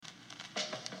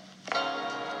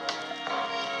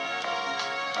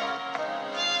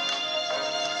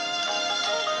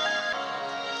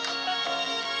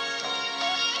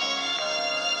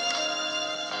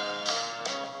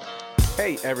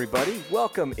Hey, everybody.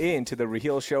 Welcome into the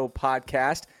Raheel Show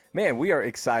podcast. Man, we are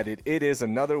excited. It is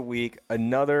another week,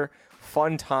 another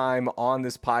fun time on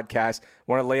this podcast.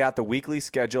 Want to lay out the weekly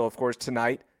schedule. Of course,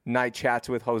 tonight, Night Chats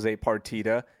with Jose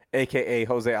Partida, a.k.a.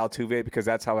 Jose Altuve, because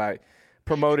that's how I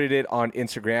promoted it on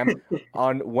Instagram.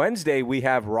 On Wednesday, we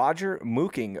have Roger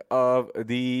Mooking of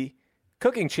the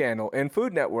Cooking Channel and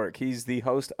Food Network. He's the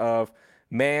host of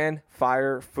Man,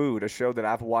 Fire, Food, a show that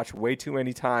I've watched way too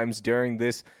many times during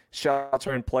this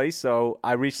shelter in place. So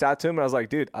I reached out to him and I was like,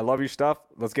 dude, I love your stuff.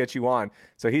 Let's get you on.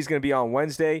 So he's going to be on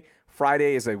Wednesday.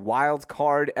 Friday is a wild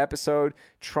card episode,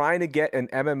 trying to get an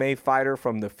MMA fighter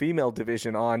from the female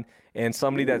division on and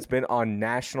somebody that's been on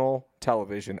national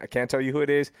television. I can't tell you who it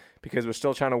is because we're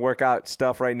still trying to work out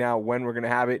stuff right now when we're going to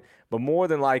have it, but more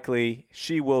than likely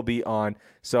she will be on.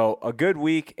 So a good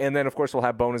week. And then of course we'll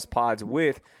have bonus pods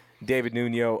with David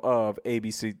Nuno of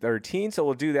ABC 13. So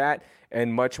we'll do that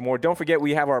and much more. Don't forget,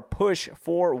 we have our push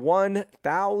for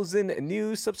 1,000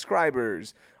 new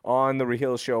subscribers on the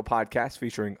Raheel Show podcast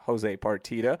featuring Jose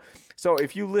Partida. So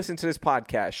if you listen to this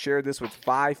podcast, share this with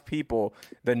 5 people.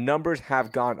 The numbers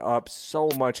have gone up so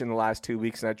much in the last 2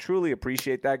 weeks, and I truly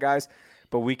appreciate that, guys.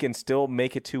 But we can still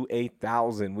make it to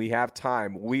 8,000. We have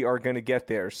time. We are going to get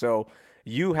there. So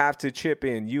you have to chip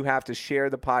in. You have to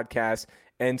share the podcast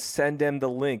and send them the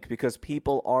link because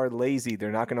people are lazy.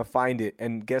 They're not going to find it.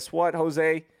 And guess what,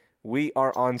 Jose? We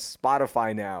are on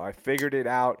Spotify now. I figured it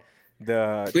out.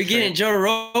 We're getting Joe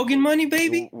Rogan money,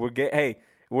 baby.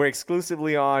 We're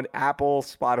exclusively on Apple,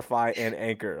 Spotify, and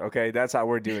Anchor. Okay, that's how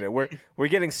we're doing it. We're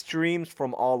getting streams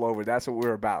from all over. That's what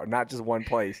we're about, not just one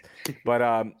place.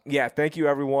 But yeah, thank you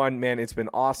everyone, man. It's been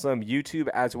awesome. YouTube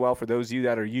as well for those of you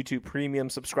that are YouTube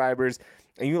Premium subscribers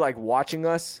and you like watching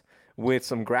us with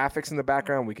some graphics in the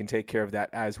background, we can take care of that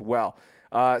as well.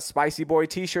 Spicy Boy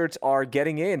t-shirts are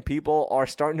getting in. People are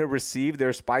starting to receive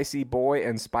their Spicy Boy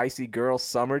and Spicy Girl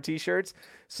summer t-shirts.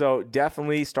 So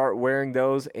definitely start wearing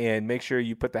those and make sure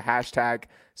you put the hashtag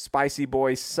Spicy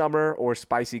Boy Summer or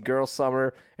Spicy Girl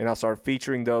Summer, and I'll start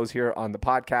featuring those here on the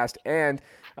podcast. And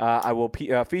I will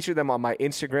feature them on my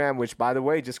Instagram, which, by the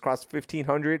way, just crossed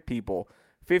 1,500 people.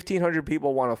 1,500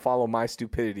 people want to follow my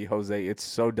stupidity, Jose. It's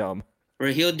so dumb.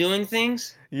 Raheel doing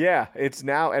things? Yeah, it's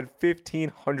now at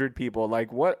 1,500 people.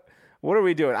 Like, what are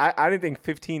we doing? I didn't think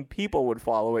 15 people would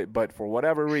follow it, but for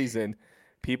whatever reason,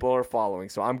 people are following.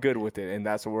 So I'm good with it, and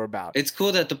that's what we're about. It's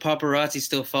cool that the paparazzi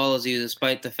still follows you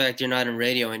despite the fact you're not in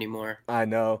radio anymore. I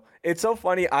know. It's so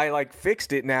funny. I,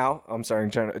 fixed it now. I'm sorry,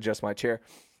 I'm trying to adjust my chair.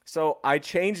 So I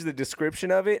changed the description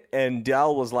of it, and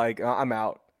Dell was like, I'm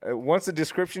out. Once the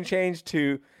description changed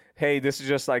to, hey, this is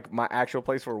just like my actual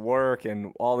place for work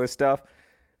and all this stuff,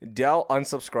 Dell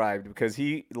unsubscribed because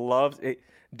he loves it.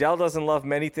 Dell doesn't love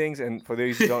many things, and for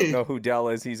those who don't know who Dell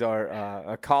is, he's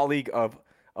a colleague of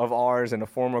ours and a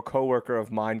former coworker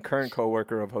of mine, current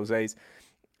coworker of Jose's.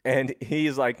 And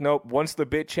he's like, nope, once the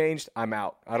bit changed, I'm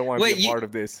out. I don't want to be a part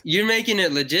of this. You're making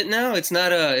it legit now? It's not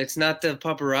the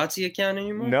paparazzi account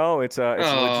anymore? No, it's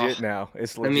legit now.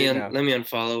 It's legit now. Let me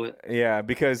unfollow it. Yeah,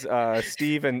 because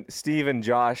Steve and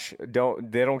Josh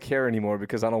don't care anymore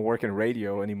because I don't work in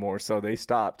radio anymore, so they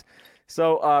stopped.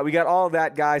 So we got all of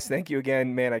that, guys. Thank you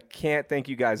again, man. I can't thank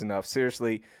you guys enough,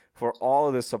 seriously, for all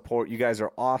of the support. You guys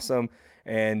are awesome.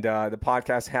 And the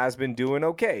podcast has been doing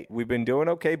okay. We've been doing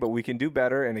okay, but we can do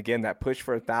better. And again, that push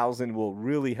for 1,000 will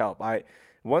really help.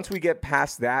 Once we get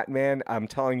past that, man, I'm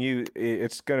telling you,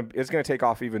 it's gonna take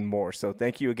off even more. So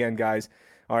thank you again, guys.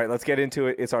 All right, let's get into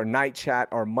it. It's our night chat,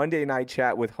 our Monday night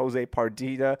chat with Jose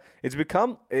Partida. It's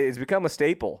become a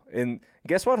staple. And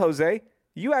guess what, Jose?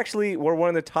 You actually were one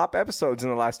of the top episodes in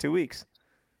the last 2 weeks.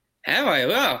 Have I?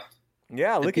 Wow.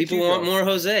 Yeah, look at you. People want more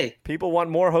Jose. People want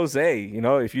more Jose. You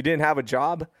know, if you didn't have a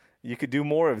job, you could do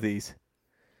more of these.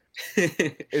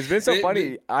 It's been so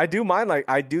funny. I do mine. Like,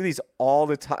 I do these all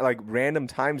the time, like random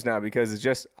times now, because it's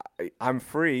just, I'm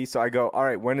free. So I go, all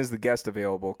right, when is the guest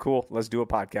available? Cool. Let's do a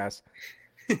podcast.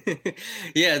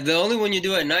 Yeah. The only one you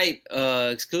do at night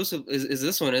exclusive is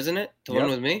this one, isn't it? The one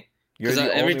with me? Because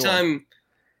every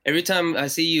time I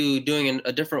see you doing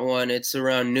a different one, it's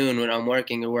around noon when I'm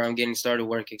working or where I'm getting started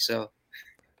working. So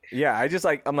yeah,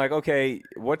 I'm like, okay,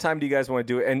 what time do you guys want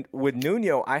to do it? And with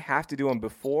Nuno, I have to do them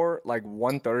before like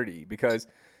 1:30 because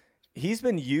he's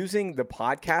been using the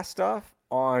podcast stuff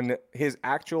on his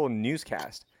actual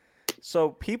newscast.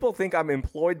 So people think I'm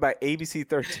employed by ABC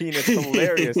 13. It's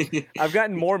hilarious. I've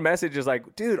gotten more messages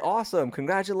like, dude, awesome,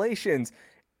 congratulations.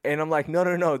 And I'm like,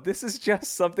 no, this is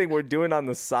just something we're doing on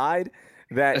the side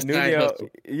that Nuno,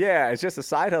 yeah, it's just a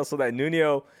side hustle that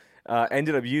Nuno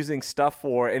ended up using stuff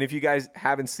for. And if you guys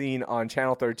haven't seen on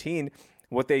Channel 13,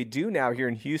 what they do now here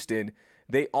in Houston,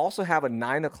 they also have a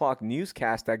 9 o'clock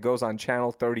newscast that goes on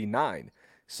channel 39.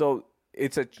 So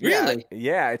it's a really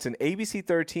it's an ABC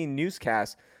 13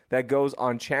 newscast that goes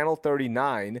on channel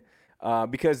 39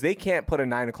 because they can't put a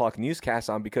 9 o'clock newscast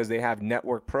on because they have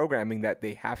network programming that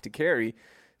they have to carry.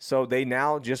 So they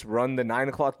now just run the 9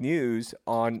 o'clock news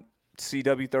on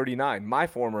CW 39, my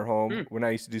former home when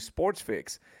I used to do Sports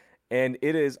Fix, and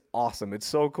it is awesome. It's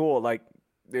so cool. Like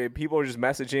people are just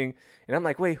messaging, and I'm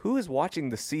like, wait, who is watching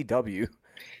the CW?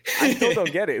 I still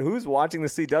don't get it. Who's watching the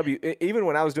CW? Even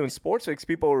when I was doing Sports Fix,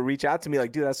 people would reach out to me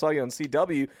like, dude, I saw you on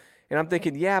CW. And I'm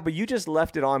thinking, yeah, but you just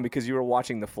left it on because you were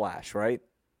watching The Flash, right?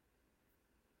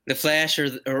 The Flash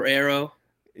or Arrow.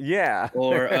 Yeah.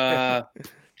 Or,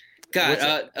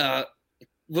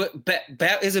 what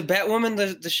is it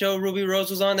Batwoman, the show Ruby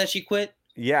Rose was on that she quit?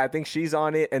 Yeah, I think she's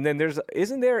on it. And then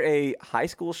isn't there a high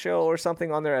school show or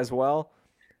something on there as well?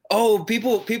 Oh,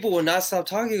 people will not stop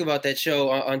talking about that show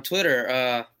on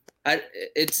Twitter.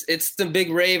 It's the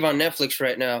big rave on Netflix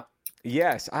right now.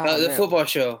 Yes, the football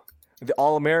show, the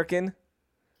All American.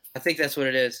 I think that's what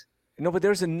it is. No, but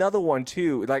there's another one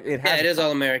too. Like it is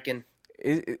All American.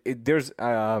 There's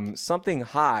something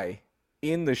high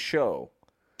in the show.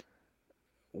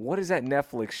 What is that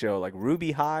Netflix show? Like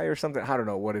Ruby High or something? I don't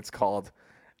know what it's called,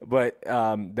 but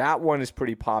that one is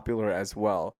pretty popular as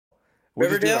well.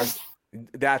 Riverdale.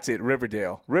 That's it,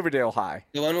 Riverdale High.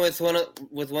 The one with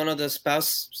one of the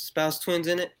spouse twins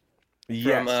in it.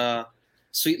 Yes. From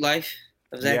Sweet Life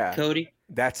of Zach Cody.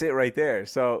 That's it right there.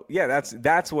 So yeah,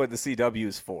 that's what the CW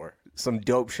is for. Some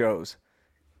dope shows.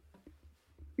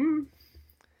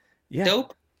 Yeah.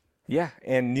 Dope. Yeah,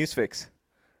 and Newsfix.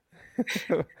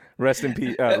 Rest in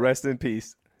peace. Rest in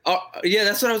peace. Yeah,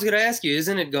 that's what I was gonna ask you.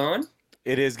 Isn't it gone?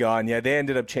 It is gone. Yeah, they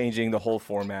ended up changing the whole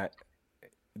format.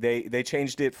 They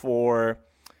changed it for,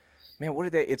 man, what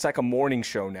did they? It's like a morning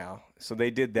show now. So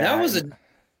they did that.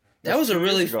 That was a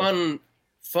really fun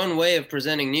way of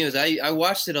presenting news. I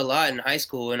watched it a lot in high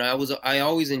school, and I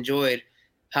always enjoyed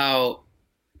how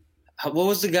what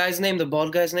was the guy's name? The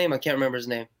bald guy's name? I can't remember his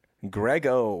name.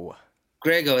 Grego,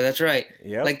 that's right.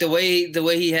 Yeah. Like the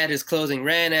way he had his closing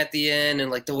rant at the end,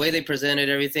 and like the way they presented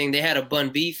everything. They had a Bun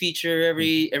B feature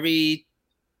every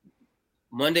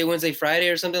Monday, Wednesday, Friday,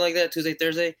 or something like that. Tuesday,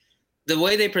 Thursday. The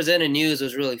way they presented news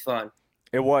was really fun.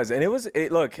 It was, and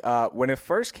look, when it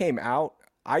first came out,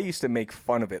 I used to make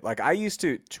fun of it. Like I used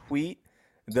to tweet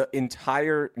the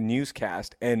entire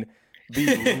newscast and be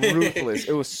ruthless.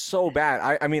 It was so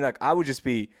bad. I mean, like I would just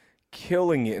be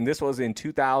killing it. And this was in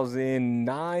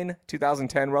 2009,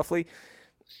 2010, roughly.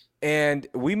 And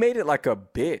we made it like a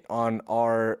bit on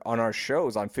our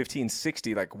shows on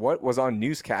 1560, like what was on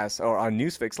newscasts or on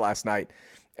Newsfix last night.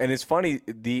 And it's funny,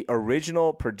 the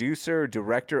original producer,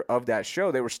 director of that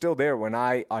show, they were still there when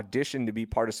I auditioned to be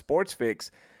part of Sports Fix.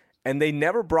 And they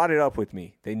never brought it up with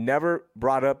me. They never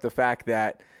brought up the fact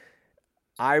that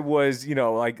I was,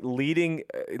 like leading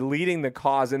the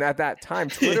cause. And at that time,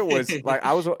 Twitter was like,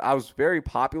 I was very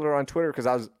popular on Twitter because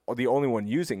I was the only one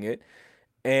using it.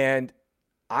 And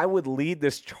I would lead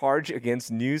this charge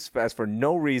against Newsfest for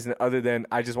no reason other than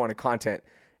I just wanted content.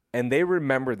 And they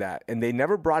remember that. And they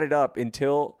never brought it up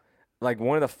until like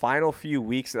one of the final few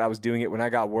weeks that I was doing it when I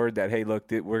got word that, hey, look,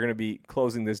 we're going to be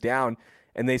closing this down.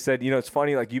 And they said, it's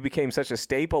funny, like you became such a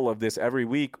staple of this every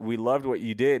week. We loved what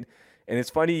you did. And it's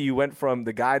funny you went from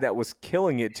the guy that was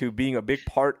killing it to being a big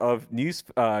part of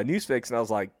Newsfix. And I was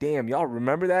like, damn, y'all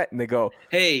remember that? And they go,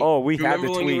 hey, oh, we had the tweets.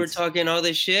 Remember when you were talking all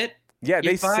this shit? Yeah,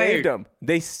 they saved them.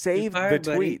 They saved the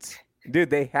tweets. Dude,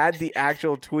 they had the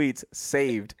actual tweets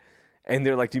saved. And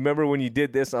they're like, do you remember when you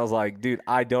did this? And I was like, dude,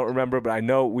 I don't remember, but I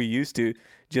know we used to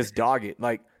just dog it.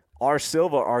 Like R.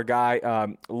 Silva, our guy,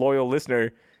 loyal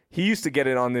listener, he used to get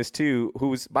it on this too,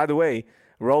 who's, by the way,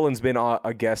 Roland's been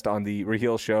a guest on the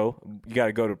Raheel show. You got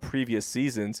to go to previous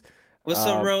seasons. What's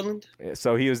up, Roland?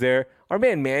 So he was there. Our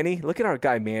man, Manny. Look at our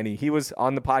guy, Manny. He was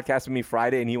on the podcast with me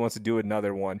Friday, and he wants to do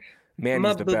another one.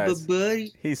 Manny's the best.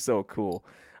 Buddy. He's so cool.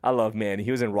 I love Manny. He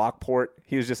was in Rockport.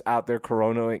 He was just out there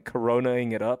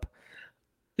coronaing it up.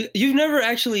 You've never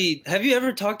actually – have you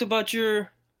ever talked about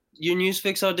your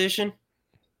Newsfix audition?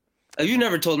 You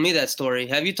never told me that story.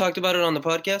 Have you talked about it on the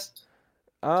podcast?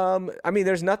 I mean,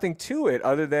 there's nothing to it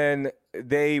other than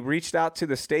they reached out to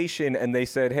the station and they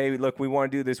said, hey, look, we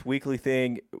want to do this weekly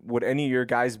thing. Would any of your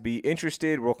guys be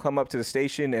interested? We'll come up to the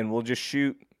station and we'll just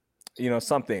shoot,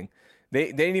 something.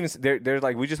 They didn't even, they're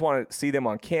like, we just want to see them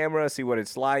on camera, see what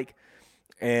it's like.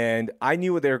 And I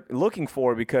knew what they're looking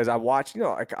for because I watched,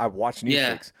 I watched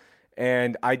Newsfix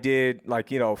and I did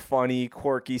funny,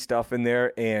 quirky stuff in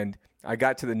there. And I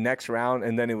got to the next round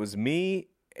and then it was me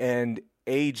and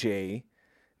AJ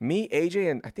me,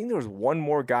 AJ, and I think there was one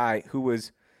more guy who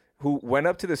went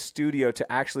up to the studio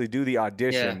to actually do the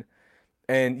audition. Yeah.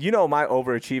 And you know my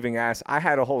overachieving ass, I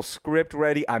had a whole script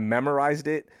ready. I memorized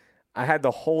it. I had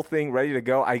the whole thing ready to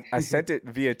go. I sent it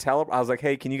via I was like,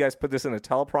 hey, can you guys put this in a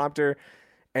teleprompter?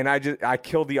 And I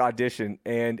killed the audition.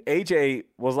 And AJ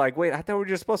was like, wait, I thought we were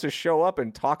just supposed to show up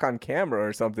and talk on camera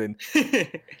or something.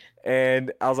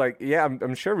 And I was like, yeah,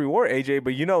 I'm sure we were, AJ,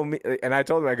 but you know me. And I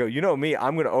told him, I go, you know me,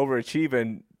 I'm going to overachieve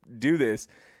and do this.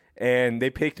 And they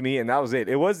picked me, and that was it.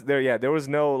 It was there. Yeah, there was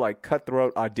no like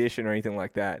cutthroat audition or anything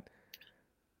like that.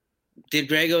 Did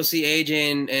Grego see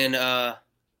AJ and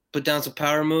put down some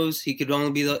power moves? He could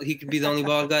be the only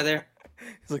bald guy there.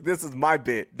 He's like, this is my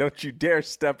bit. Don't you dare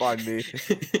step on me.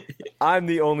 I'm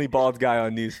the only bald guy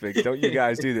on Newsfix. Don't you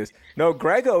guys do this. No,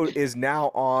 Grego is now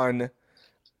on,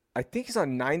 I think he's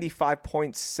on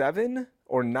 95.7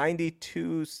 or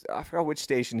 92. I forgot which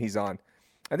station he's on.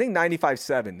 I think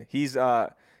 95.7. He's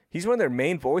one of their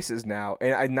main voices now.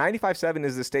 And 95.7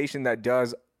 is the station that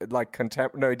does like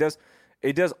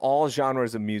it does all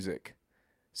genres of music.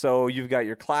 So you've got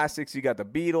your classics, you got the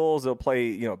Beatles, they'll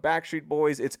play, Backstreet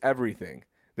Boys, it's everything.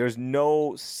 There's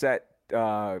no set,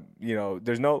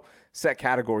 there's no set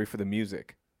category for the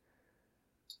music.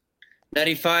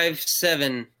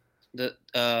 95.7,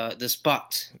 the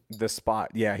spot. The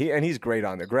spot, yeah. He's great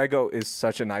on there. Grego is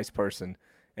such a nice person.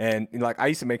 And like I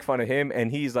used to make fun of him,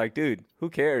 and he's like, dude, who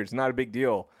cares? Not a big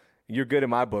deal. You're good in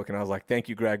my book. And I was like, thank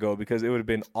you, Grego, because it would have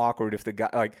been awkward if the guy,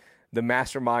 like, the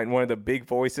mastermind, one of the big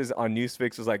voices on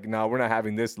Newsfix was like, no, we're not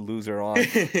having this loser on.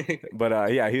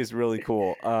 But yeah, he was really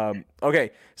cool.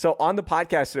 Okay, so on the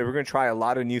podcast today, we're going to try a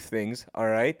lot of new things, all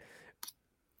right?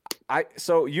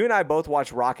 So you and I both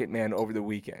watched Rocket Man over the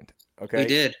weekend, okay? We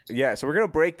did. Yeah, so we're going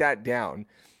to break that down.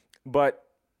 But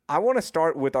I want to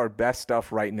start with our best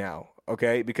stuff right now,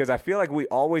 okay? Because I feel like we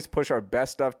always push our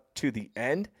best stuff to the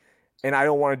end, and I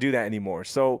don't want to do that anymore.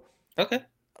 So okay,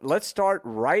 let's start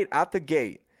right out the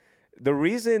gate. The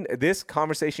reason this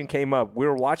conversation came up, we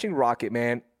were watching Rocket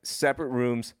Man, separate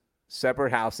rooms,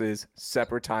 separate houses,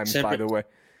 separate times, by the way.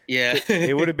 Yeah.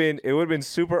 it would have been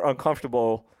super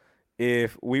uncomfortable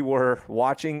if we were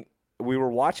watching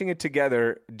it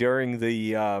together during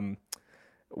the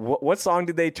what song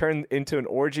did they turn into an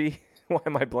orgy? Why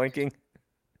am I blanking?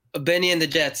 Benny and the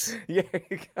Jets. Yeah,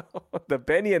 you go. The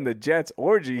Benny and the Jets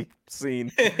orgy scene.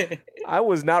 I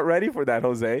was not ready for that,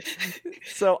 Jose.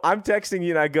 So I'm texting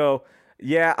you and I go,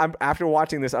 yeah, after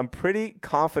watching this, I'm pretty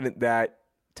confident that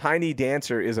Tiny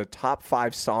Dancer is a top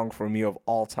 5 song for me of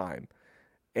all time.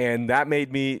 And that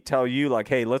made me tell you, like,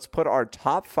 hey, let's put our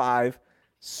top 5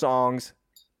 songs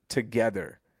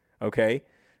together. Okay?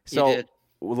 So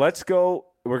let's go.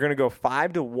 We're going to go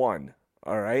 5-1.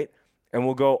 All right? And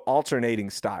we'll go alternating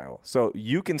style. So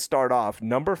you can start off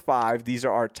number 5. These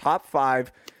are our top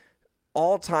 5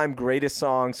 all-time greatest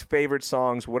songs, favorite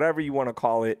songs, whatever you want to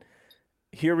call it.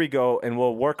 Here we go, and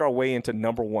we'll work our way into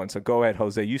number 1. So go ahead,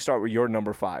 Jose. You start with your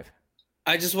number 5.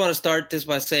 I just want to start this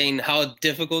by saying how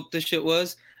difficult this shit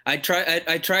was. I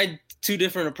tried 2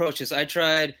 different approaches. I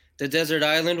tried the Desert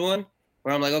Island one,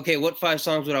 where I'm like, okay, what 5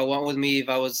 songs would I want with me if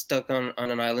I was stuck on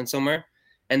an island somewhere?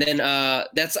 And then I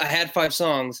had 5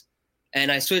 songs. And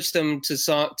I switched them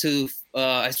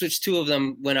I switched 2 of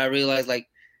them when I realized, like,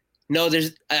 no,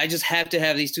 I just have to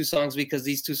have these 2 songs because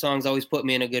these 2 songs always put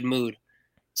me in a good mood.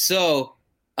 So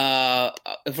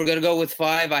if we're going to go with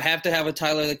 5, I have to have a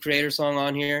Tyler, the Creator song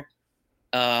on here.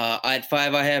 At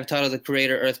 5, I have Tyler, the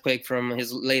Creator, Earthquake from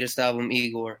his latest album,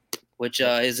 Igor, which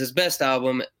is his best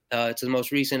album. It's his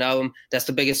most recent album. That's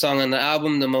the biggest song on the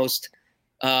album.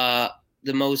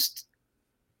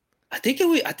 I think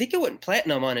it went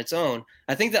platinum on its own.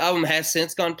 I think the album has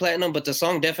since gone platinum, but the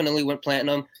song definitely went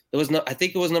platinum. I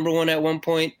think it was number 1 at one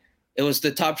point. It was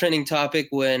the top trending topic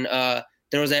when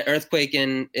there was that earthquake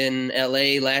in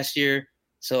LA last year.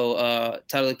 So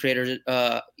Tyler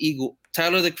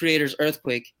the Creator's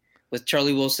Earthquake with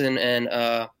Charlie Wilson and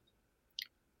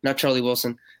not Charlie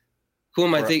Wilson. Who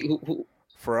am I thinking?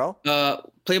 Pharrell?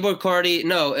 Playboi Carti.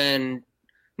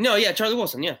 Charlie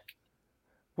Wilson. Yeah.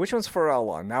 Which one's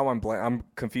Pharrell on? Now I'm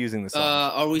confusing the song.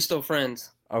 Are We Still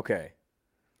Friends? Okay.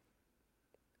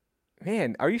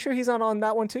 Man, are you sure he's not on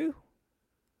that one too?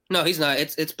 No, he's not.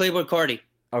 It's Playboi Carti.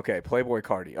 Okay, Playboi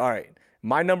Carti. All right.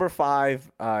 My number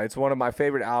 5, it's one of my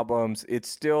favorite albums. It's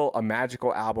still a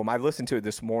magical album. I listened to it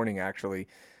this morning, actually.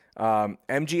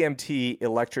 MGMT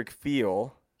Electric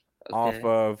Feel off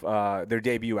of their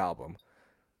debut album.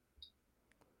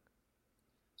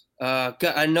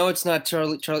 I know it's not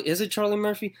Charlie. Is it Charlie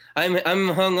Murphy? I'm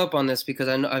hung up on this because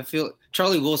I feel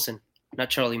Charlie Wilson, not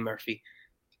Charlie Murphy.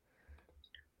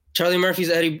 Charlie Murphy's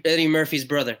Eddie Murphy's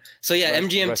brother. So yeah, Rest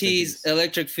MGMT's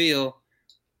Electric Feel.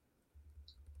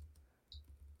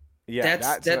 Yeah,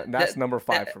 that's number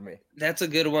 5 for me. That's a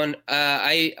good one.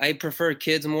 I prefer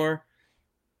Kids more,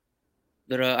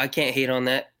 but I can't hate on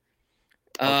that.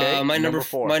 Okay, my number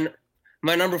 4.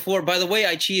 My number 4. By the way,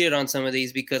 I cheated on some of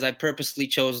these because I purposely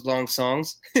chose long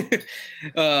songs.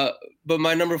 But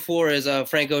my number 4 is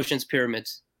Frank Ocean's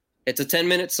Pyramids. It's a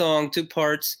 10-minute song, 2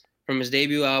 parts from his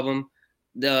debut album.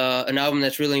 An album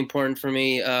that's really important for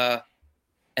me.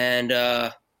 And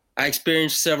I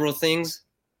experienced several things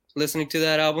listening to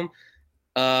that album.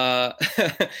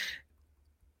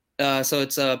 So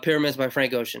it's Pyramids by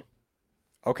Frank Ocean.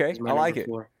 Okay, I like it.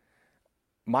 4.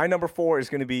 My number 4 is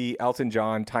going to be Elton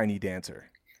John, Tiny Dancer.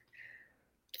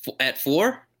 At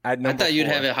 4? At number 4. I thought you'd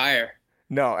have it higher.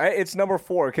 No, it's number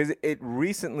 4 because it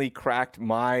recently cracked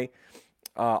my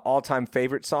all-time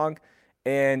favorite song.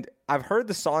 And I've heard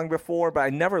the song before, but I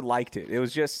never liked it. It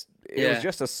was just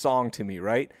a song to me,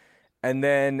 right? And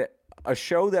then a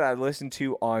show that I listened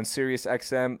to on Sirius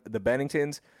XM, The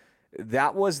Benningtons,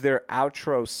 that was their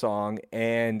outro song,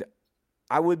 and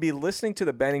I would be listening to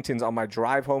The Benningtons on my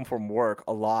drive home from work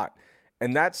a lot.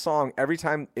 And that song, every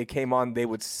time it came on, they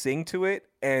would sing to it,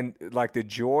 and like the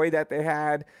joy that they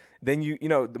had. Then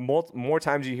the more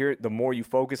times you hear it, the more you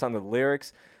focus on the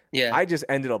lyrics. Yeah, I just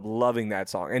ended up loving that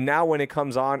song. And now when it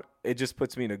comes on, it just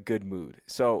puts me in a good mood.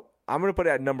 So I'm going to put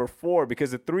it at number 4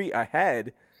 because the 3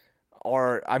 ahead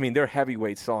they're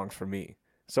heavyweight songs for me.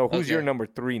 So who's your number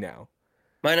 3 now?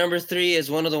 My number 3 is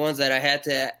one of the ones that I had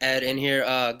to add in here,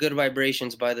 Good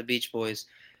Vibrations by the Beach Boys.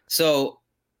 So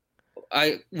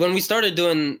when we started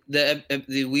doing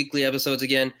the weekly episodes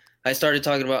again, I started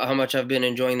talking about how much I've been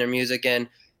enjoying their music, and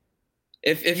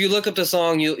if you look up the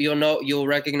song, you'll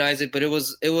recognize it. But it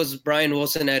was Brian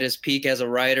Wilson at his peak as a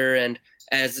writer and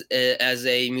as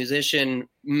a musician,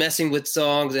 messing with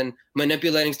songs and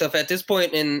manipulating stuff. At this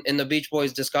point in the Beach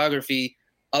Boys discography,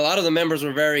 a lot of the members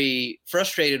were very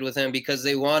frustrated with him because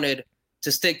they wanted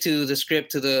to stick to the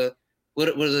script, to the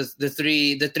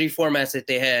three formats that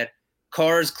they had: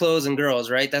 cars, clothes, and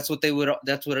girls. Right? That's what they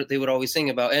would always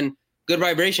sing about. And Good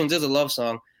Vibrations is a love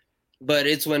song. But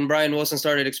it's when Brian Wilson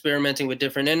started experimenting with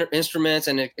different instruments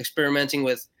and experimenting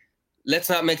with, let's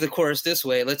not make the chorus this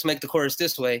way. Let's make the chorus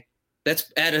this way.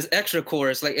 Let's add an extra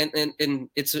chorus. And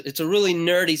it's a really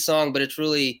nerdy song, but it's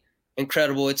really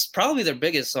incredible. It's probably their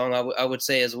biggest song, I would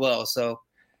say as well. So,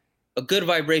 a Good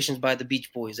Vibrations by the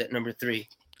Beach Boys at number 3.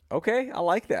 Okay, I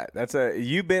like that.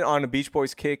 You've been on a Beach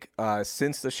Boys kick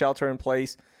since the Shelter in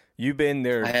Place. You've been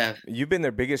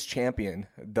their biggest champion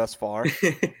thus far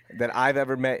that I've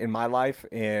ever met in my life,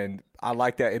 and I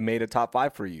like that it made a top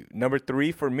 5 for you. Number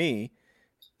 3 for me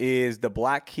is the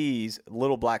Black Keys,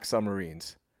 Little Black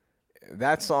Submarines.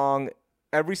 That song,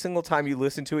 every single time you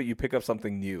listen to it, you pick up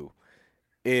something new.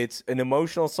 It's an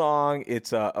emotional song.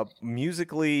 It's a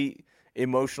musically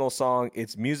emotional song.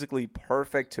 It's musically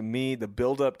perfect to me. The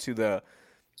build-up to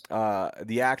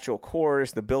the actual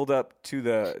chorus, the build up to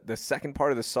the second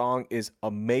part of the song is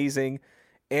amazing,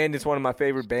 and it's one of my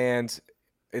favorite bands.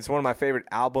 It's one of my favorite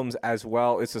albums as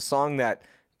well. It's a song that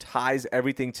ties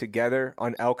everything together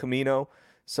on El Camino.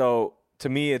 So to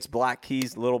me, it's Black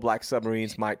Keys, Little Black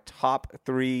Submarines, my top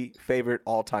 3 favorite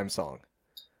all-time song.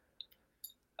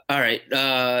 All right,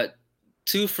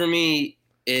 2 for me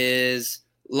is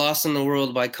Lost in the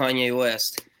World by Kanye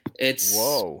West.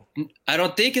 Whoa. I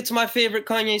don't think it's my favorite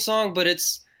Kanye song, but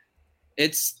it's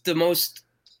the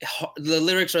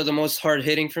lyrics are the most hard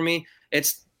hitting for me.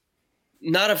 It's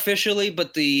not officially,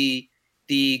 but the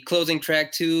closing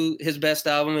track to his best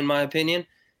album, in my opinion.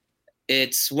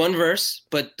 It's one verse,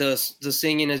 but the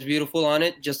singing is beautiful on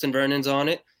it. Justin Vernon's on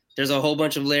it. There's a whole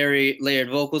bunch of layered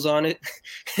vocals on it.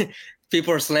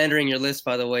 People are slandering your list,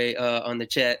 by the way, on the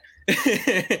chat.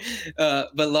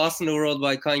 But Lost in the World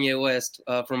by Kanye West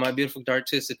from My Beautiful Dark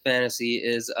Twisted Fantasy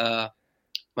is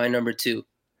my number 2.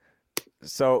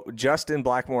 So Justin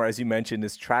Blackmore, as you mentioned,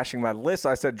 is trashing my list.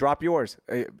 So I said, drop yours.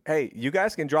 Hey, you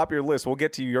guys can drop your list. We'll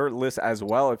get to your list as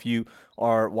well if you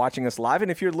are watching us live.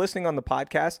 And if you're listening on the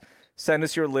podcast, send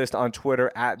us your list on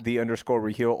Twitter at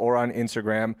 @the_Raheel or on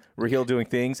Instagram, Raheel Doing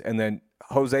Things. And then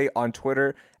Jose on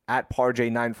Twitter at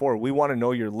Parj94. We want to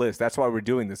know your list. That's why we're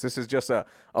doing this. This is just a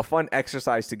fun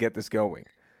exercise to get this going.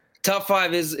 Top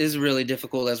 5 is really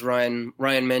difficult, as Ryan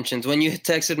mentions. When you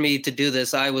texted me to do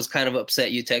this, I was kind of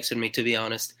upset you texted me, to be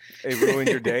honest. It ruined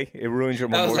your day? It ruined your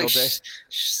Memorial Day?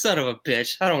 Son of a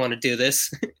bitch. I don't want to do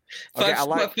this.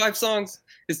 5 songs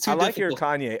is too difficult.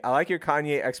 I like your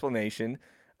Kanye explanation.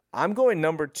 I'm going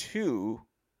number 2,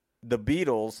 The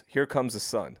Beatles, Here Comes the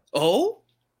Sun. Oh?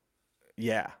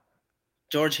 Yeah.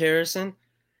 George Harrison.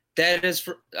 That is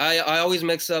for I always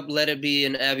mix up Let It Be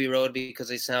and Abbey Road because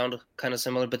they sound kind of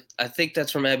similar, but I think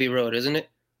that's from Abbey Road, isn't it?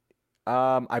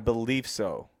 I believe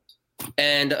so.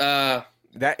 And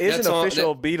that is an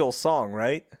official Beatles song,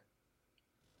 right?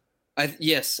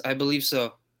 Yes, I believe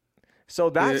so. So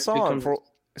that song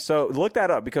so look that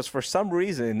up because for some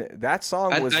reason that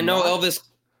song was I know Elvis.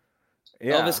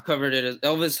 Yeah. Elvis covered it.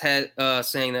 Elvis had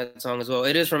sang that song as well.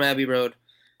 It is from Abbey Road.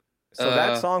 So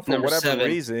that song, for whatever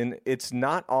reason, it's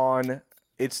not on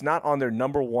their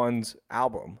number one's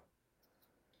album.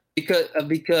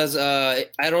 Because I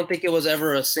don't think it was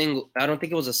ever a single. I don't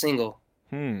think it was a single.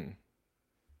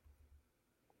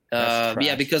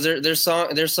 Yeah, because there's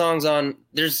songs on.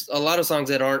 There's a lot of songs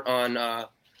that aren't on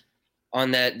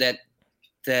that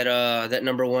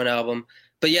number one album.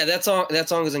 But yeah, that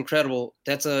song is incredible.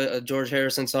 That's a George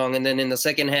Harrison song, and then in the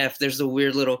second half, there's the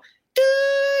weird little.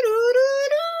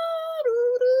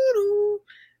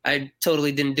 I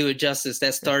totally didn't do it justice.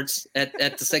 That starts at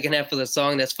the second half of the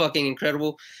song. That's fucking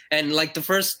incredible. And like the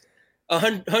first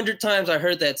 100 times I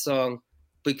heard that song,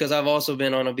 because I've also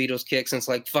been on a Beatles kick since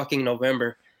like fucking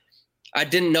November. I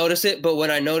didn't notice it, but when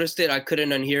I noticed it, I couldn't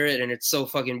unhear it, and it's so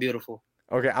fucking beautiful.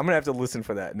 Okay, I'm gonna have to listen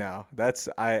for that now.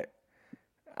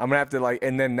 I'm gonna have to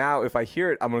and then now if I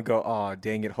hear it, I'm gonna go, oh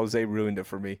dang it, Jose ruined it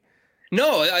for me.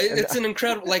 No, it's an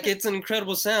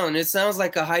incredible sound. It sounds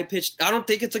like a high pitched. I don't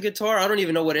think it's a guitar. I don't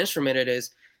even know what instrument it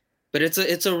is, but it's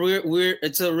a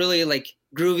really like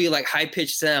groovy, like high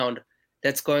pitched sound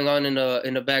that's going on in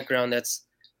the background. That's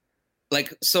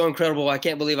like so incredible. I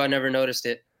can't believe I never noticed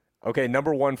it. Okay,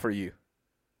 number one for you.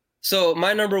 So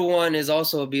my number one is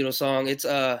also a Beatles song.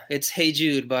 It's Hey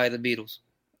Jude by the Beatles,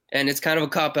 and it's kind of a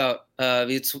cop out.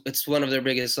 It's one of their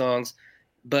biggest songs,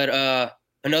 but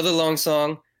another long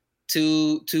song.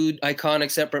 Two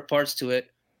iconic separate parts to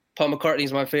it. Paul McCartney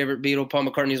is my favorite Beatle. Paul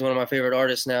McCartney is one of my favorite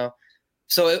artists now.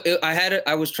 So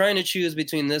I was trying to choose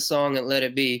between this song and Let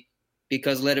It Be,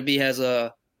 because Let It Be has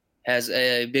a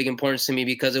big importance to me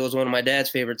because it was one of my dad's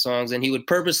favorite songs, and he would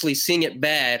purposely sing it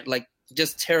bad, like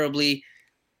just terribly,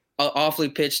 awfully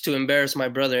pitched to embarrass my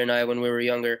brother and I when we were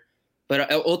younger.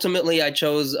 But ultimately, I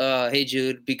chose Hey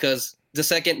Jude because the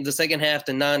second half,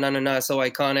 the na na na na, is so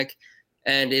iconic,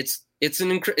 and it's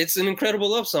an incredible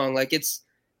love song. Like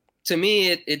to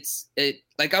me, it's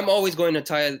like I'm always going to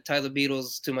tie the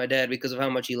Beatles to my dad because of how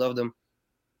much he loved them,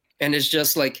 and it's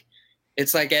just like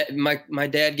it's like my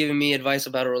dad giving me advice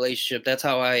about a relationship. That's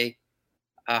how I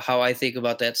think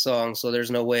about that song. So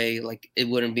there's no way like it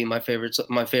wouldn't be my favorite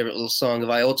little song if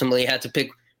I ultimately had to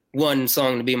pick one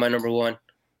song to be my number one.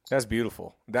 That's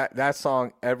beautiful. That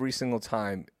song every single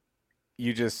time,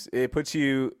 it puts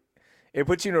you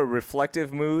in a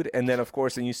reflective mood, and then of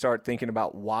course, then you start thinking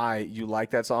about why you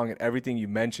like that song and everything you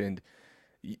mentioned.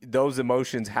 Those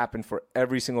emotions happen for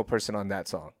every single person on that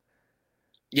song.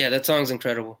 Yeah, that song's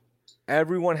incredible.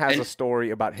 Everyone has a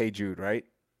story about Hey Jude, right?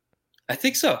 I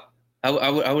think so.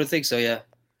 I would think so, yeah.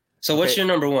 So what's your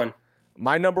number one?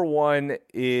 My number one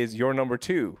is your number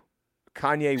two,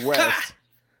 Kanye West,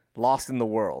 Lost in the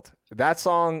World. That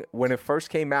song, when it first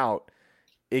came out,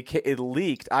 it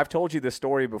leaked. I've told you this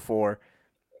story before.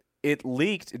 It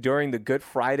leaked during the Good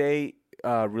Friday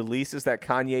releases that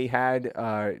Kanye had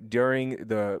during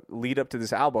the lead up to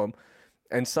this album,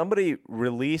 and somebody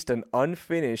released an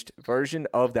unfinished version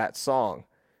of that song.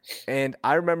 And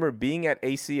I remember being at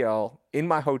ACL in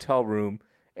my hotel room,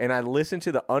 and I listened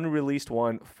to the unreleased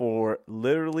one for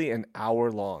literally an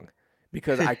hour long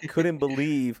because I couldn't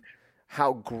believe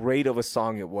how great of a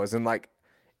song it was. And like,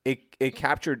 it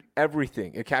captured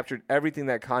everything. It captured everything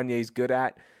that Kanye's good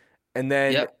at. And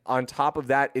then on top of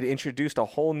that, it introduced a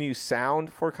whole new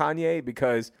sound for Kanye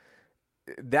because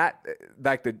that,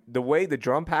 like the way the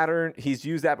drum pattern, he's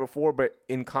used that before, but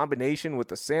in combination with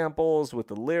the samples, with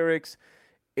the lyrics,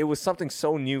 it was something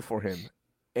so new for him.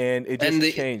 And it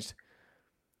just changed.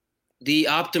 The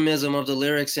optimism of the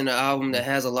lyrics in the album that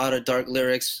has a lot of dark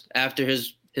lyrics after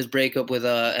his breakup with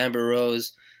Amber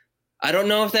Rose. I don't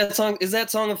know if that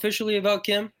song officially about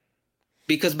Kim?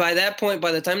 Because by that point,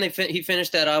 by the time he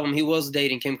finished that album, he was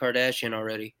dating Kim Kardashian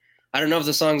already. I don't know if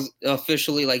the song's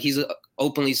officially, like he's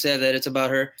openly said that it's about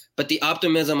her, but the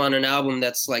optimism on an album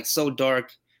that's like so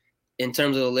dark in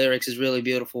terms of the lyrics is really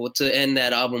beautiful to end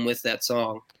that album with that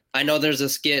song. I know there's a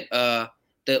skit that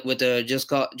with the Just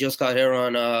Got Here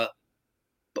on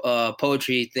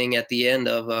poetry thing at the end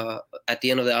of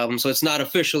the album. So it's not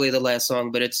officially the last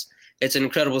song, but it's an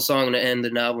incredible song to end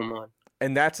an album on.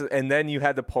 And then you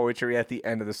had the poetry at the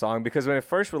end of the song because when it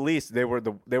first released, they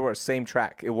were a same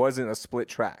track. It wasn't a split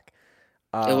track.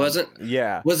 It wasn't.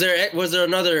 Yeah. Was there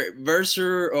another verse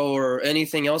or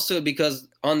anything else to it? Because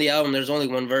on the album, there's only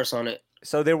one verse on it.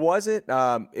 So there wasn't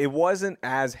it wasn't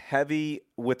as heavy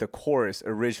with the chorus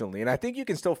originally. And I think you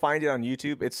can still find it on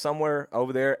YouTube. It's somewhere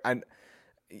over there. And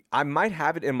I might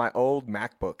have it in my old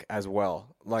MacBook as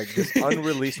well. Like this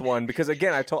unreleased one because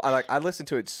again, I listened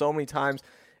to it so many times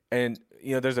and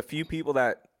you know, there's a few people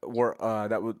that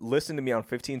would listen to me on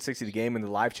 1560 the game in the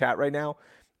live chat right now.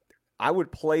 I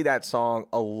would play that song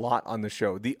a lot on the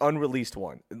show, the unreleased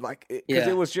one. Like because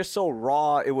it was just so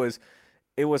raw. It was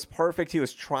perfect. He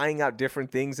was trying out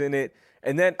different things in it.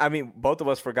 And then, I mean, both of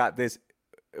us forgot this.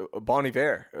 Bon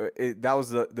Iver. That was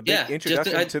the big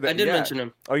introduction to the. I did mention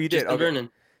him. Oh, you did? Okay. Vernon.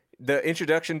 The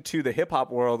introduction to the hip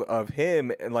hop world of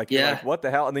him, and like, you're like, what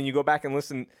the hell? And then you go back and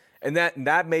listen, and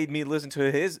that made me listen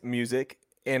to his music,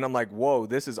 and I'm like, whoa,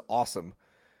 this is awesome.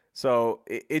 So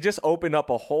it just opened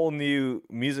up a whole new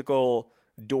musical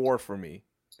door for me.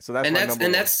 So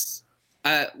that's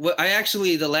I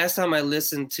actually, the last time I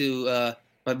listened to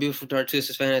My Beautiful Dark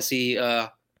Twisted Fantasy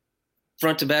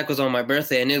front to back was on my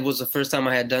birthday, and it was the first time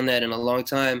I had done that in a long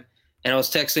time. And I was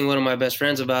texting one of my best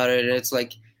friends about it, and it's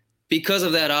like, because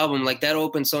of that album, like that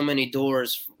opened so many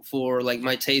doors for like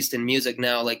my taste in music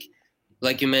now. Like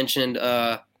you mentioned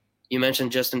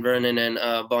Justin Vernon and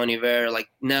Bon Iver. Like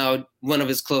now, one of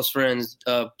his close friends,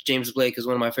 James Blake, is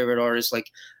one of my favorite artists. Like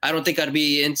I don't think I'd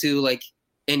be into like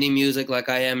indie music like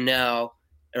I am now,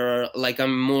 or like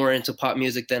I'm more into pop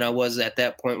music than I was at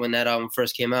that point when that album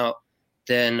first came out.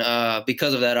 Then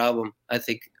because of that album, I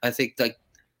think like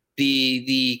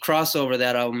the crossover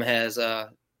that album has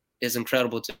is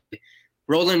incredible to me.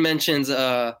 Roland mentions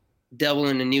Devil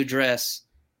in a New Dress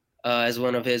as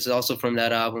one of his, also from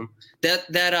that album.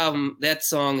 That album, that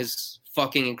song is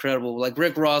fucking incredible. Like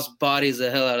Rick Ross bodies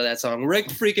the hell out of that song. Rick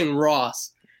freaking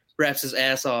Ross raps his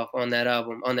ass off on that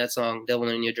album, on that song, Devil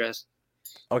in a New Dress.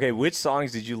 Okay, which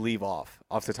songs did you leave off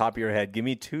the top of your head? Give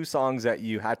me 2 songs that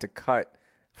you had to cut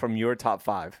from your top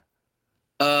 5.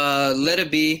 Let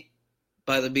It Be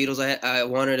by the Beatles. I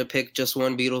wanted to pick just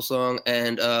one Beatles song,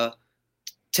 and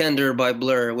Tender by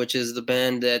Blur, which is the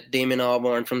band that Damon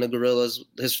Albarn from the Gorillaz,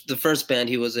 the first band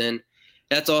he was in.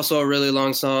 That's also a really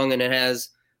long song, and it has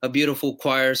a beautiful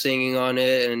choir singing on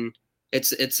it, and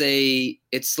it's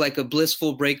like a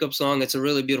blissful breakup song. It's a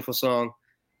really beautiful song.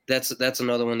 That's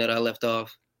another one that I left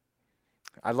off.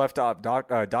 I left off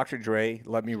Dr. Dre,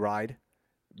 Let Me Ride,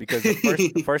 because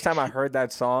the first time I heard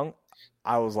that song,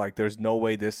 I was like, there's no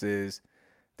way this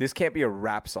can't be a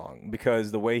rap song,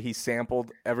 because the way he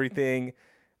sampled everything,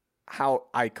 how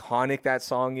iconic that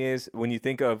song is. When you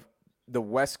think of the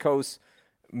West Coast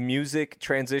music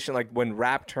transition, like when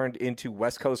rap turned into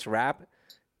West Coast rap,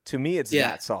 to me, it's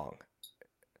that song.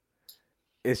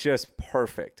 It's just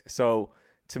perfect. So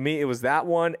to me, it was that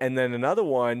one. And then another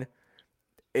one,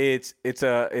 it's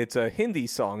a Hindi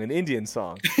song, an Indian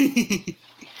song.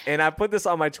 And I put this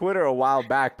on my Twitter a while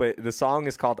back, but the song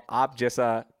is called Aap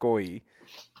Jaisa Koi.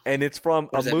 And it's from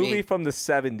a movie from the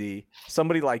 70s,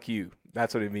 Somebody Like You.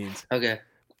 That's what it means. Okay.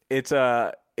 It's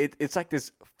it's like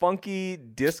this funky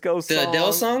disco song. The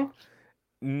Adele song?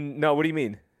 No, what do you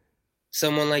mean?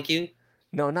 Someone Like You?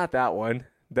 No, not that one.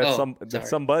 That's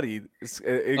somebody.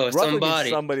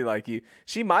 Somebody like you.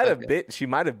 She might have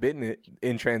been it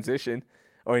in transition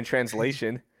or in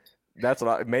translation. That's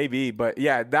what maybe, but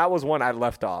yeah, that was one I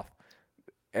left off.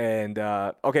 And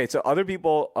okay, so other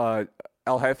people,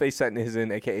 El Jefe sent his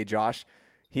in, aka Josh.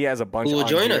 He has a bunch. Who will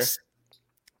join here. us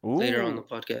later on the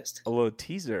podcast? A little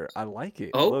teaser. I like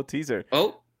it. Oh, a little teaser.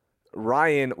 Oh.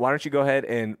 Ryan, why don't you go ahead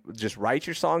and just write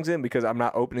your songs in, because I'm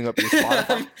not opening up your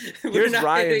Spotify. Here's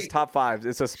Ryan's top 5.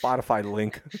 It's a Spotify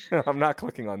link. I'm not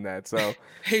clicking on that. So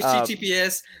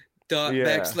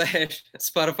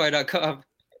https://spotify.com.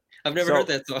 I've never heard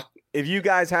that song. If you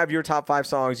guys have your top 5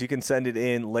 songs, you can send it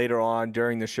in later on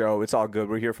during the show. It's all good.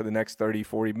 We're here for the next 30,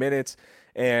 40 minutes.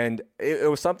 And it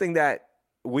was something that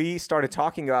we started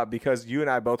talking about because you and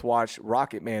I both watched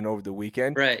Rocket Man over the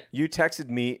weekend. Right. You texted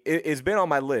me. It's been on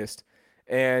my list.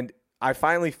 And I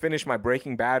finally finished my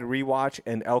Breaking Bad rewatch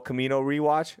and El Camino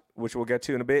rewatch, which we'll get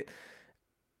to in a bit.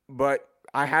 But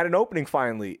I had an opening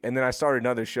finally. And then I started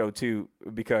another show too,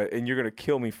 and you're going to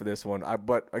kill me for this one.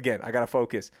 But again, I got to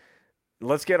focus.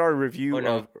 Let's get our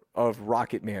review of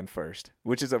Rocket Man first,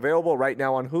 which is available right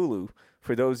now on Hulu.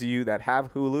 For those of you that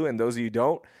have Hulu and those of you who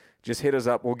don't, just hit us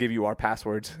up. We'll give you our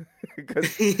passwords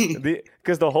because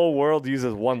the whole world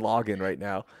uses one login right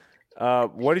now.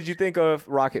 What did you think of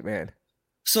Rocket Man?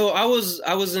 So I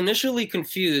was initially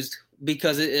confused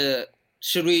because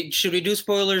should we do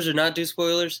spoilers or not do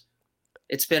spoilers?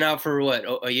 It's been out for what,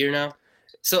 a year now?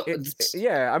 So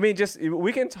yeah, I mean, just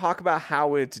we can talk about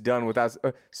how it's done without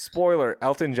spoiler.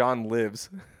 Elton John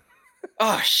lives.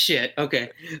 Oh shit.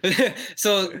 Okay.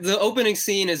 So the opening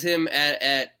scene is him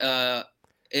at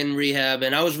in rehab,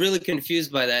 and I was really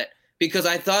confused by that because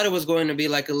I thought it was going to be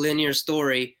like a linear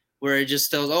story where it just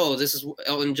tells, oh, this is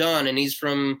Elton John and he's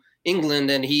from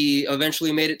England and he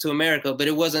eventually made it to America, but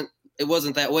it wasn't. It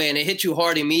wasn't that way, and it hit you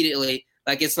hard immediately.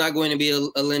 Like it's not going to be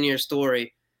a linear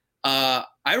story. I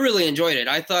really enjoyed it.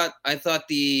 I thought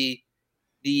the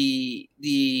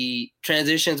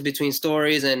transitions between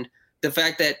stories and the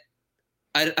fact that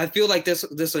I feel like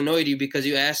this annoyed you because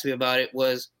you asked me about it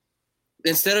was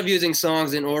instead of using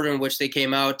songs in order in which they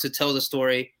came out to tell the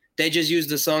story, they just used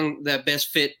the song that best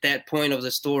fit that point of the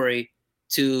story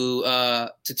to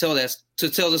tell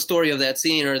the story of that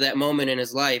scene or that moment in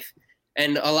his life.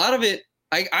 And a lot of it,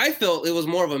 I felt it was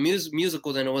more of a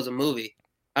musical than it was a movie.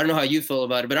 I don't know how you feel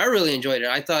about it, but I really enjoyed it.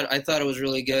 I thought it was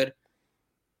really good.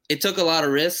 It took a lot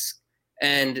of risks,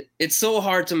 and it's so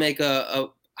hard to make a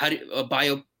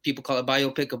bio. People call it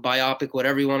biopic, a biopic,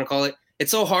 whatever you want to call it.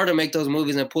 It's so hard to make those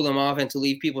movies and pull them off and to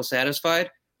leave people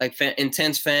satisfied, like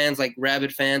intense fans, like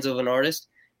rabid fans of an artist.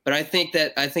 But I think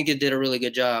it did a really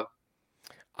good job.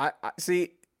 I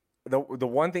see the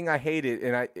one thing I hated,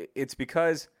 and it's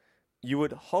because you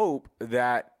would hope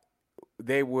that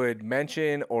they would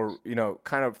mention or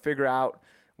kind of figure out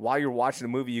while you're watching the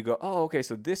movie. You go, oh, okay,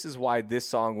 so this is why this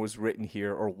song was written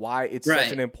here, or why it's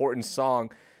such an important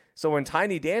song. So when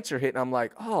Tiny Dancer hit, I'm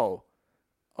like, oh,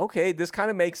 okay, this kind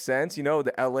of makes sense.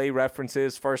 The LA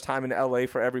references, first time in LA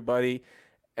for everybody.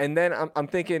 And then I'm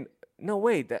thinking, no,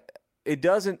 wait, that it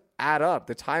doesn't add up.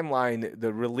 The timeline,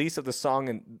 the release of the song,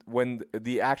 and when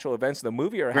the actual events of the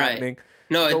movie are happening.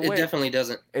 No, it definitely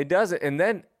doesn't. It doesn't. And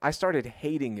then I started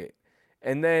hating it.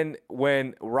 And then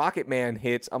when Rocket Man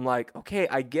hits, I'm like, okay,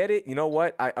 I get it. You know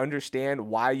what? I understand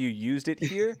why you used it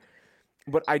here,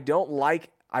 but I don't like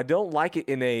it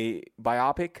in a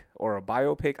biopic or a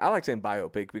biopic. I like saying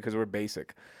biopic because we're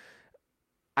basic.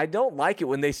 I don't like it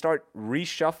when they start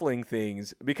reshuffling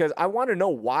things because I want to know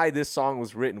why this song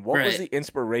was written. What was the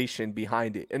inspiration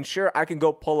behind it? And sure, I can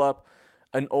go pull up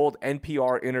an old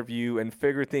NPR interview and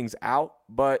figure things out,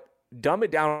 but dumb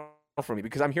it down for me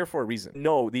because I'm here for a reason.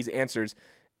 Know these answers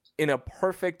in a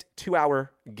perfect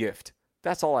 2-hour gift.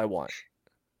 That's all I want.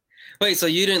 Wait, so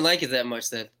you didn't like it that much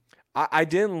then? I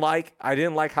didn't like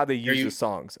how they used the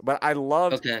songs, but I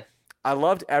loved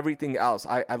everything else.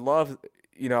 I love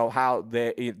how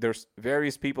there's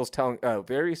various people telling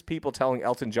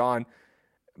Elton John,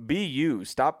 be you,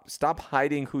 stop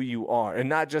hiding who you are, and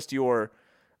not just the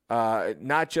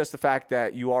fact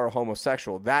that you are a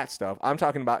homosexual, that stuff. I'm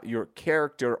talking about your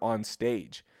character on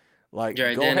stage. Like, your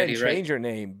identity, go ahead and change your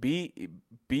name.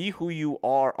 Be who you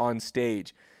are on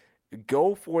stage.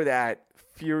 Go for that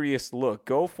furious look.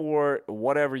 Go for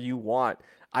whatever you want.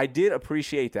 I did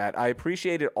appreciate that. I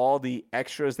appreciated all the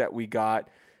extras that we got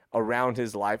around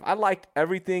his life. I liked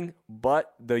everything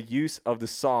but the use of the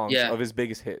songs of his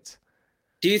biggest hits.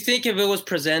 Do you think if it was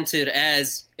presented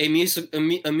as a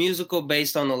musical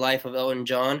based on the life of Elton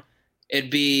John,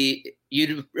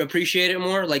 you'd appreciate it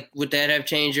more? Like, would that have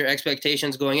changed your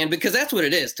expectations going in? Because that's what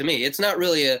it is to me. It's not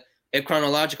really a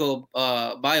chronological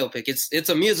biopic. It's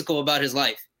a musical about his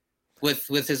life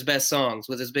with his best songs,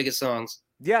 with his biggest songs.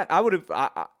 Yeah, I would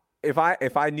have. If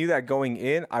I knew that going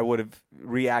in, I would have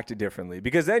reacted differently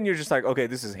because then you're just like, okay,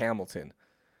 this is Hamilton,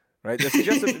 right?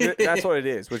 That's what it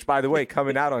is. Which, by the way,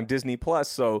 coming out on Disney Plus,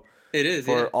 so it is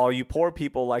for all you poor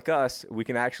people like us, we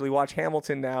can actually watch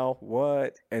Hamilton now.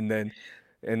 What? And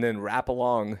then rap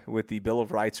along with the Bill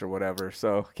of Rights or whatever.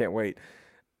 So can't wait.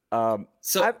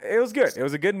 It was good. It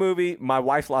was a good movie. My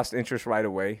wife lost interest right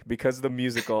away because of the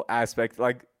musical aspect.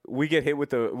 Like we get hit with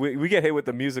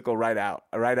the musical right out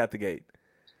the gate.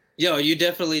 Yo, you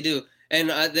definitely do. And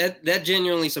that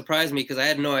genuinely surprised me because I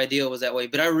had no idea it was that way.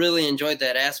 But I really enjoyed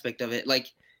that aspect of it.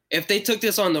 Like, if they took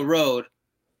this on the road,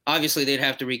 obviously they'd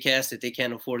have to recast it. They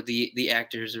can't afford the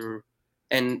actors,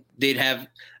 and they'd have.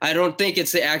 I don't think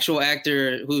it's the actual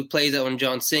actor who plays Elton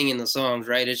John singing the songs,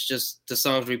 right? It's just the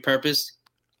songs repurposed.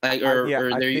 I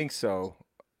think so.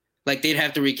 Like, they'd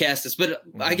have to recast this. But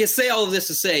I guess say all of this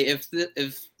to say,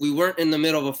 if we weren't in the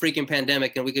middle of a freaking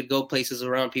pandemic and we could go places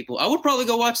around people, I would probably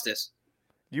go watch this.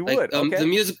 You would? Okay.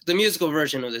 The musical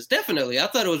version of this. Definitely. I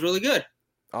thought it was really good.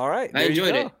 All right. I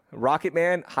enjoyed it. Rocket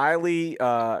Man, highly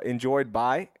enjoyed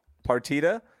by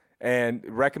Partita, and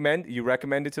recommend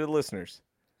it to the listeners.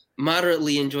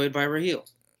 Moderately enjoyed by Raheel.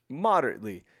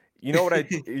 Moderately. You know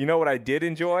what I did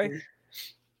enjoy?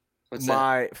 What's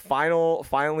my that?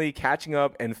 Finally catching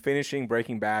up and finishing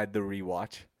Breaking Bad, the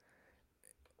rewatch,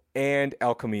 and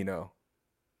El Camino.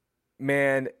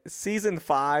 Man, season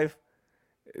 5,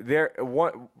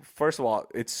 First of all,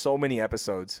 it's so many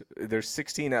episodes. There's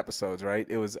 16 episodes, right?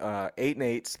 It was 8 and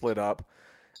 8 split up.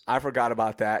 I forgot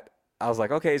about that. I was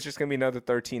like, okay, it's just gonna be another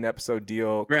 13 episode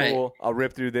deal. Cool. Right. I'll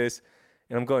rip through this.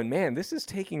 And I'm going, man, this is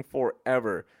taking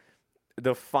forever.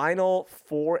 The final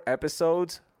 4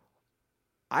 episodes,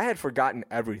 I had forgotten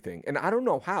everything. And I don't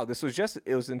know how. It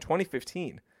was in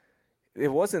 2015. It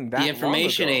wasn't that long ago. The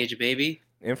information age, baby.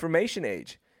 Information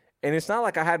age. And it's not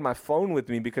like I had my phone with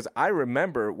me, because I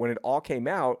remember when it all came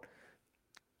out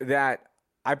that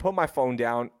I put my phone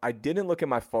down. I didn't look at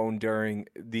my phone during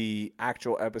the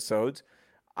actual episodes.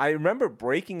 I remember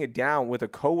breaking it down with a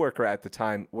coworker at the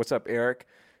time. What's up, Eric?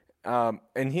 And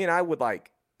he and I would like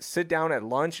sit down at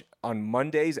lunch on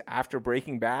Mondays after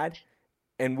Breaking Bad,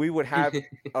 and we would have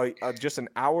just an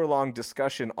hour-long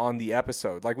discussion on the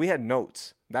episode. Like, we had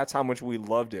notes. That's how much we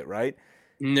loved it, right?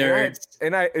 Nerds.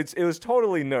 It was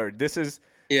totally nerd.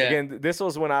 Again, this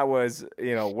was when I was,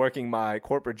 working my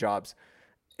corporate jobs,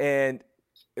 and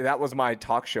that was my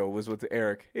talk show, was with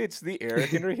Eric. It's the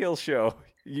Eric and Raheel show.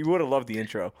 You would have loved the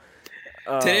intro.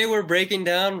 Today we're breaking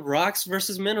down rocks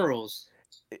versus minerals.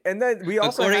 And then we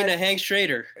also according to Hank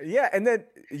Schrader. Yeah, and then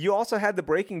you also had the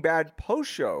Breaking Bad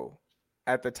post show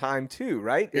at the time too,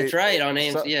 right? That's right, on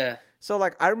AMC, yeah. So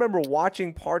like I remember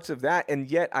watching parts of that,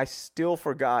 and yet I still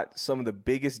forgot some of the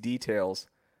biggest details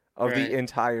of the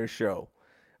entire show.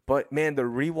 But man, the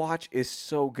rewatch is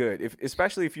so good.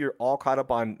 Especially if you're all caught up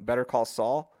on Better Call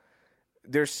Saul.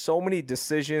 There's so many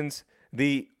decisions.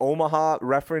 The Omaha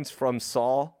reference from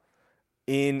Saul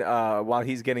in while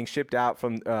he's getting shipped out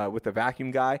from with the vacuum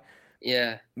guy.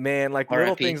 Yeah. Man, like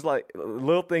little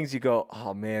things you go,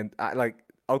 oh man,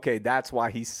 okay, that's why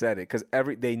he said it, because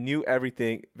they knew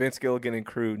everything. Vince Gilligan and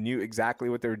crew knew exactly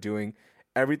what they were doing.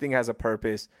 Everything has a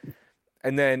purpose.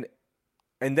 And then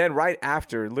right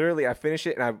after, literally I finished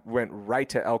it and I went right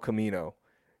to El Camino.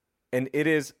 And it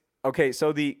is okay,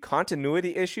 so the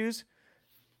continuity issues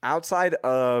outside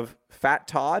of Fat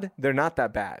Todd, they're not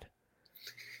that bad.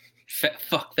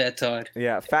 Fuck Fat Todd.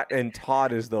 Yeah,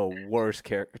 Todd is the worst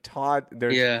character. Todd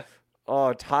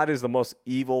is the most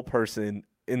evil person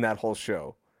in that whole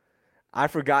show. I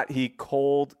forgot he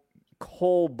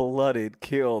cold-blooded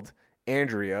killed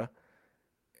Andrea,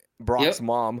 Brock's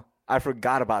mom. I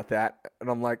forgot about that. And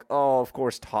I'm like, oh, of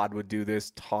course Todd would do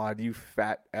this. Todd, you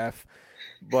fat F.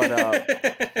 But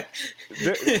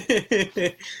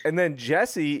and then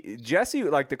Jesse,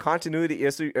 like the continuity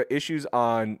issues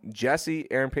on Jesse,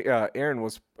 Aaron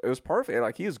was perfect.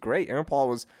 Like, he was great. Aaron Paul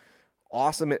was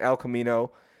awesome at El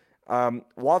Camino.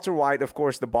 Walter White, of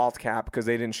course, the bald cap, because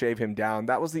they didn't shave him down.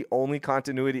 That was the only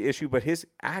continuity issue, but his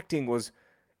acting was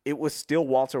still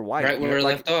Walter White. Right, when we were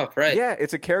left off, right? Yeah,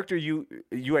 it's a character you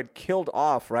had killed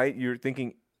off, right? You're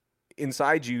thinking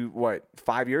inside you,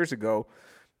 5 years ago.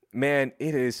 Man,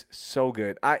 it is so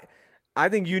good. I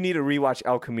think you need to rewatch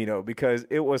El Camino, because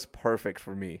it was perfect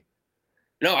for me.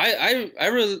 No, I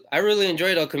really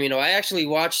enjoyed El Camino. I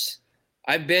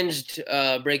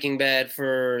binged Breaking Bad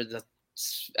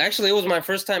actually it was my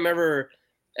first time ever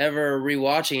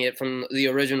rewatching it from the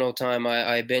original time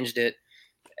I binged it.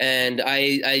 And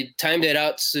I timed it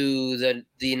out to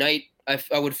the night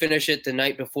I would finish it the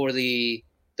night before the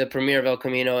premiere of El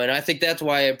Camino, and I think that's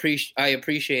why I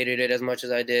appreciated it as much as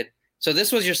I did. So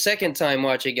this was your second time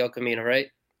watching El Camino,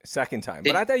 right? Second time.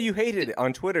 But I thought you hated it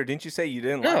on Twitter. Didn't you say you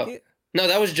didn't like it? No,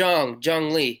 that was Jong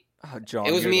Lee. Oh, Jong.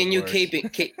 It was me and you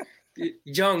caping.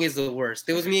 Jong is the worst.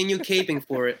 It was me and you caping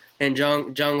for it, and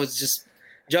Jong was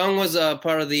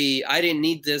part of the I didn't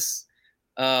need this.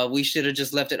 We should have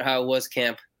just left it how it was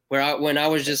camp. When I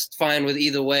was just fine with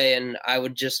either way, and I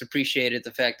would just appreciated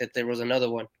the fact that there was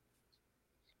another one.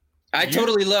 I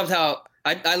totally loved how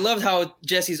I loved how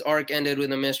Jesse's arc ended with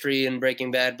a mystery in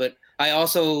Breaking Bad, but I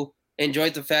also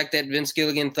enjoyed the fact that Vince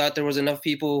Gilligan thought there was enough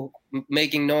people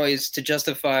making noise to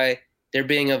justify there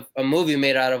being a movie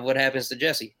made out of what happens to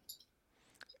Jesse.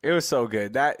 It was so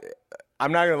good.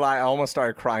 I'm not gonna lie, I almost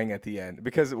started crying at the end,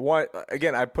 because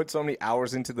I put so many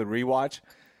hours into the rewatch,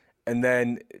 and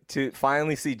then to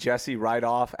finally see Jesse ride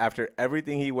off after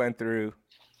everything he went through,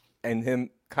 and him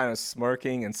kind of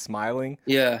smirking and smiling,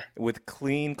 with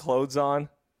clean clothes on,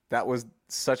 that was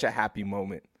such a happy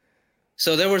moment.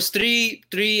 So there was three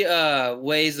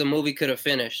ways the movie could have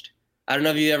finished. I don't know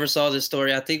if you ever saw this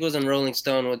story. I think it was in Rolling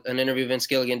Stone with an interview Vince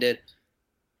Gilligan did.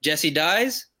 Jesse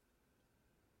dies.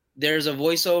 There's a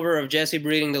voiceover of Jesse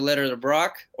reading the letter to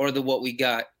Brock, or the What We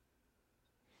Got.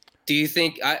 Do you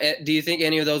think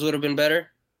any of those would have been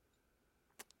better?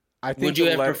 I think. Would you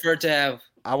have preferred to have?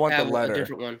 I want the letter. A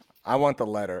different one. I want the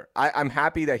letter. I'm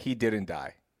happy that he didn't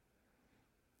die.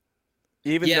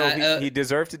 Even though he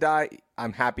deserved to die,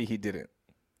 I'm happy he didn't.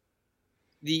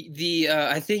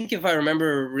 I think if I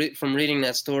remember from reading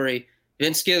that story,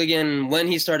 Vince Gilligan, when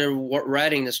he started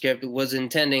writing the script, was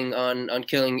intending on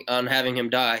having him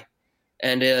die,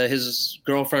 and his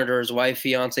girlfriend or his wife,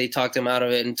 fiance, talked him out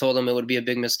of it and told him it would be a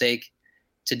big mistake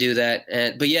to do that.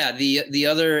 But yeah, the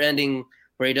other ending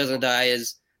where he doesn't die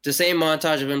is the same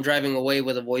montage of him driving away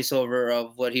with a voiceover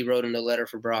of what he wrote in the letter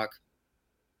for Brock,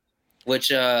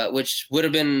 which would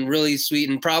have been really sweet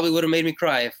and probably would have made me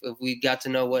cry if we got to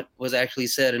know what was actually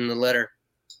said in the letter.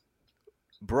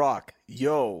 Brock,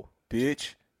 yo,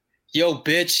 bitch. Yo,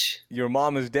 bitch. Your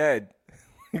mom is dead.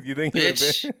 You think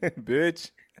bitch. You're a bitch?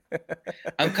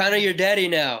 I'm kind of your daddy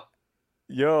now.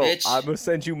 Yo, bitch. I'm going to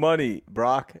send you money,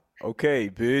 Brock. Okay,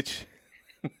 bitch.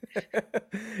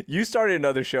 You started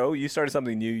another show. You started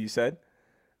something new, you said?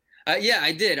 Yeah,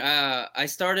 I did. I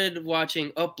started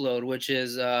watching Upload, which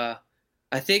is, I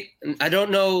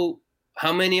don't know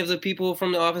how many of the people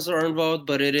from The Office are involved,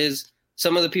 but it is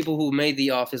some of the people who made The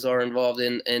Office are involved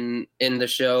in the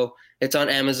show. It's on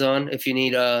Amazon. If you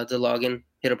need the login,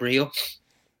 hit up Raheel.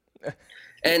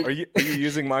 And are you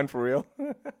using mine for real?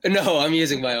 No, I'm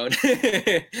using my own.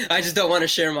 I just don't want to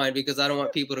share mine because I don't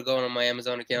want people to go on my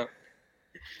Amazon account.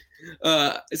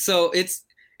 So it's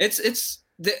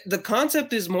the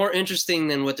concept is more interesting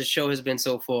than what the show has been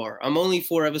so far. I'm only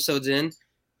 4 episodes in,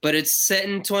 but it's set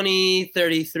in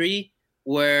 2033,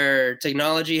 where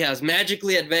technology has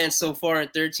magically advanced so far in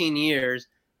 13 years,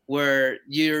 where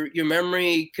your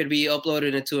memory could be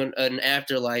uploaded into an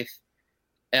afterlife,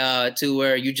 to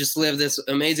where you just live this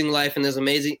amazing life in this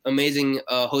amazing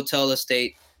hotel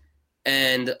estate,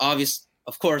 and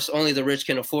of course, only the rich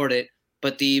can afford it.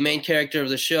 But the main character of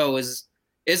the show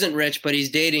isn't rich, but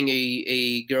he's dating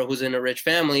a girl who's in a rich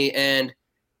family, and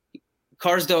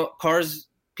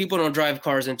people don't drive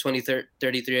cars in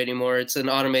 2033 anymore. It's an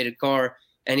automated car,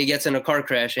 and he gets in a car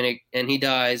crash and he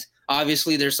dies.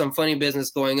 Obviously, there's some funny business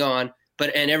going on,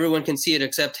 and everyone can see it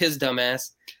except his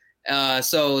dumbass.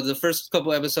 So the first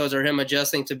couple episodes are him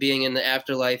adjusting to being in the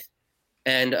afterlife,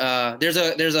 and there's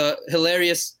a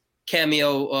hilarious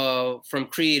cameo from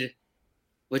Creed,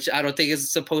 which I don't think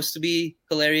is supposed to be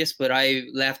hilarious, but I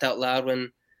laughed out loud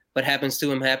when what happens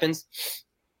to him happens.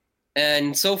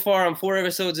 And so far, I'm 4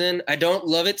 episodes in. I don't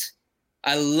love it.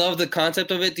 I love the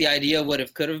concept of it, the idea of what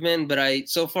it could have been, but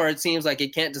so far it seems like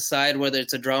it can't decide whether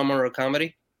it's a drama or a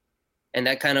comedy, and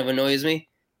that kind of annoys me.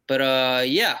 But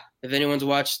yeah, if anyone's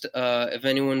watched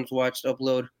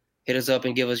Upload, hit us up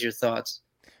and give us your thoughts.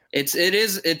 It's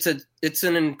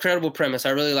an incredible premise. I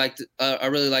really like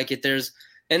it. There's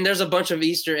a bunch of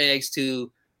Easter eggs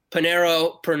to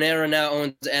Panera. Panera now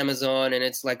owns Amazon, and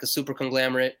it's like a super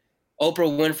conglomerate.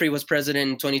 Oprah Winfrey was president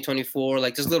in 2024.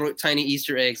 Like, there's little tiny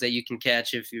Easter eggs that you can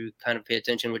catch if you kind of pay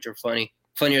attention, which are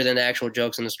funnier than the actual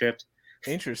jokes in the script.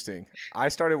 Interesting. I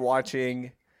started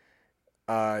watching.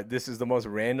 This is the most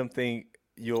random thing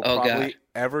you'll probably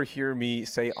ever hear me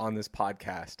say on this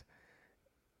podcast.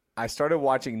 I started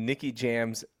watching Nicky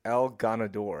Jam's El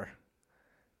Ganador.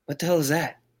 What the hell is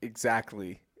that?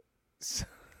 Exactly. So,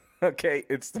 okay,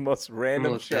 it's the most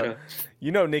random show.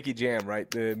 You know Nicky Jam, right?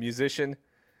 The musician.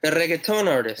 The reggaeton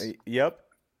artist. Yep.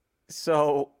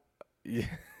 So, yeah,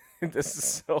 this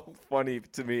is so funny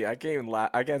to me. I can't even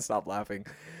laugh. I can't stop laughing.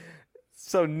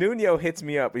 So Nuno hits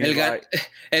me up. El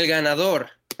Ganador.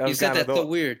 You said that so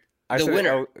weird. The winner.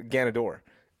 El Ganador.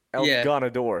 El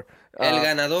Ganador. El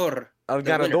Ganador. El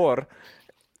Ganador.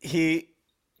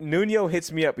 Nuno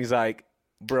hits me up. He's like,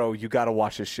 bro, you got to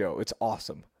watch this show. It's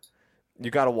awesome.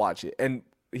 You got to watch it. And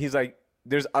he's like,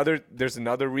 there's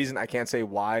another reason. I can't say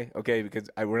why, okay, because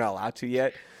we're not allowed to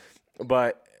yet.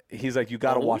 But he's like, you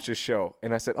got to watch this show.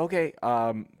 And I said, okay,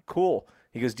 cool.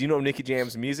 He goes, do you know Nicky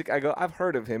Jam's music? I go, I've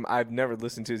heard of him. I've never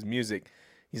listened to his music.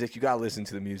 He's like, you got to listen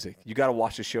to the music. You got to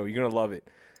watch the show. You're going to love it.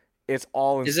 It's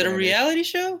all in Is Spanish. It a reality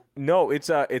show? No, it's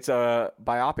a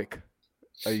biopic.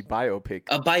 A biopic.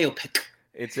 A biopic.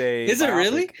 It's a Is biopic. It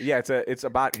really? Yeah, it's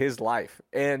about his life.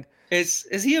 And is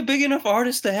he a big enough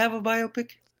artist to have a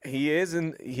biopic? He is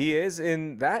in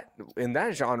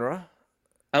that genre.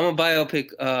 I'm a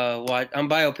biopic I'm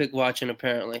biopic watching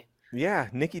apparently. Yeah,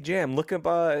 Nicky Jam. Look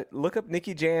up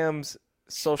Nicky Jam's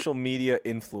social media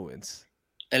influence.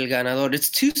 El Ganador. It's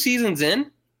 2 seasons in.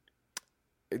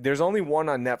 There's only 1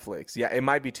 on Netflix. Yeah, it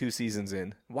might be 2 seasons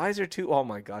in. Why is there 2? Oh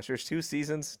my gosh, there's 2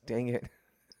 seasons. Dang it.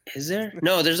 Is there?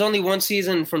 No, there's only 1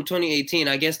 season from 2018.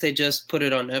 I guess they just put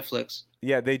it on Netflix.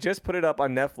 Yeah, they just put it up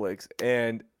on Netflix,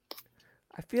 and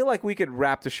I feel like we could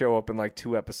wrap the show up in like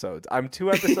 2 episodes. I'm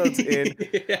 2 episodes in.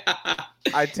 Yeah.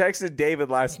 I texted David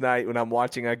last night when I'm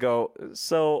watching. I go,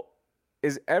 so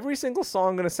is every single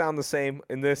song gonna sound the same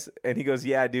in this? And he goes,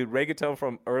 yeah, dude, reggaeton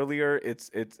from earlier,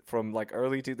 it's from like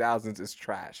early 2000s is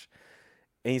trash.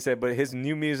 And he said, but his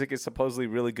new music is supposedly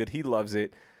really good. He loves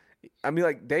it. I mean,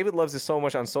 like, David loves it so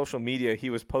much on social media.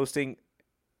 He was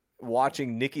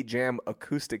watching Nicky Jam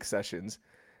acoustic sessions.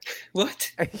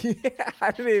 What? Yeah,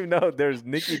 I didn't even know there's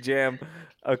Nicky Jam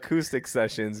acoustic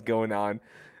sessions going on.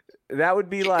 That would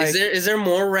be like. Is there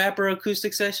more rapper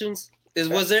acoustic sessions?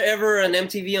 Was there ever an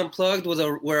MTV Unplugged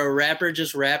where a rapper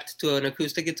just rapped to an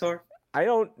acoustic guitar?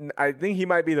 I think he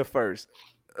might be the first.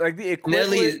 Like the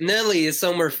equivalent. Nelly is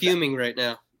somewhere fuming right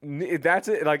now. That's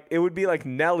it. Like it would be like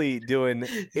Nelly doing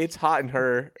 "It's Hot in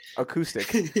Her" acoustic,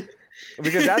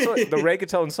 because that's what the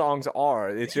reggaeton songs are.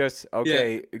 It's just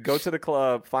go to the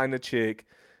club, find a chick,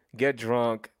 get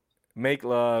drunk, make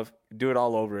love, do it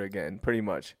all over again, pretty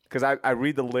much. Because I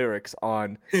read the lyrics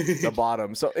on the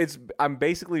bottom, so I'm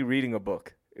basically reading a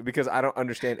book because I don't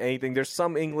understand anything. There's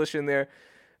some English in there.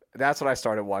 That's what I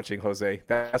started watching, Jose.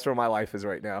 That's where my life is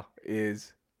right now.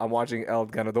 I'm watching El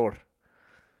Ganador.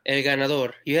 El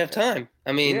Ganador. You have time.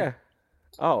 I mean. Yeah.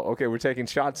 Oh, okay. We're taking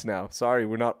shots now. Sorry,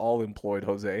 we're not all employed,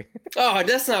 Jose. Oh,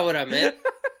 that's not what I meant.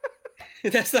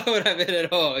 That's not what I meant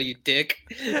at all, you dick.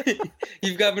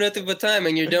 You've got nothing but time,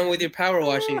 and you're done with your power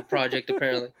washing project,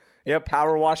 apparently. Yeah,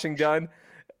 power washing done.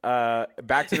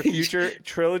 Back to the Future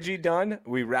trilogy done.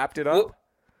 We wrapped it up.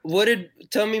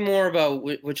 Tell me more about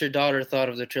what your daughter thought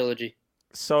of the trilogy.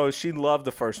 So she loved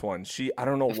the first one. I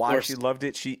don't know why she loved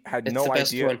it. She had no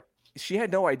idea. She had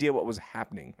no idea what was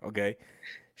happening. Okay,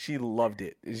 she loved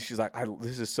it. She's like,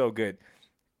 "This is so good."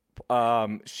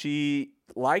 She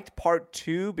liked part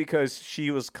 2 because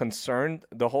she was concerned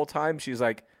the whole time. She's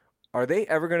like, "Are they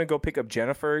ever gonna go pick up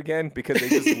Jennifer again? Because they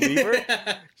just leave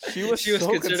her." She was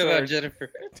so concerned about Jennifer.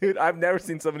 Dude, I've never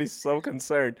seen somebody so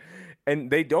concerned.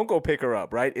 And they don't go pick her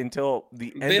up, right? Until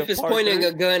the end Biff of is pointing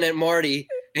a gun at Marty,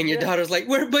 and your daughter's like,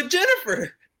 but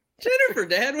Jennifer? Jennifer,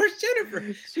 Dad, where's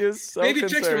Jennifer? She was so Maybe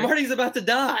concerned. Trickster, Marty's about to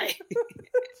die.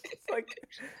 It's like,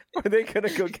 are they going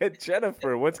to go get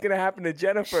Jennifer? What's going to happen to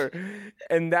Jennifer?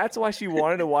 And that's why she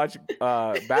wanted to watch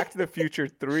Back to the Future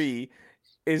 3,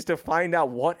 is to find out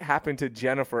what happened to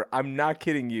Jennifer. I'm not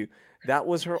kidding you. That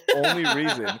was her only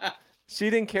reason.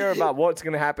 She didn't care about what's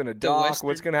going to happen to Doc,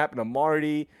 what's going to happen to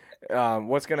Marty,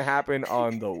 what's going to happen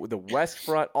on the West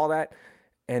Front, all that.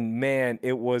 And man,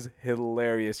 it was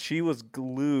hilarious. She was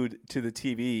glued to the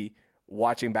TV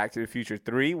watching Back to the Future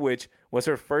 3, which was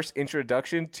her first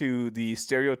introduction to the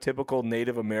stereotypical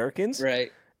Native Americans.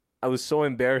 Right. I was so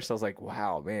embarrassed. I was like,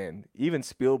 wow, man. Even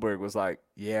Spielberg was like,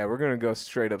 yeah, we're going to go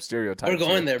straight up stereotypes. We're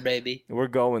going there, baby. We're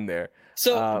going there.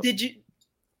 So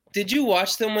did you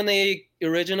watch them when they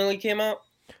originally came out?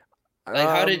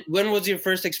 Like, when was your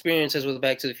first experiences with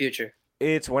Back to the Future?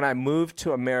 It's when I moved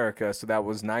to America, so that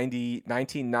was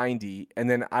 1990, and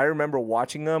then I remember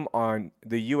watching them on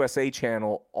the USA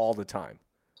channel all the time.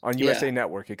 On USA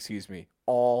Network, excuse me,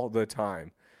 all the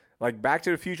time. Like Back to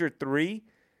the Future 3,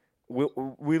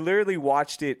 we literally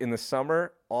watched it in the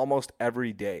summer almost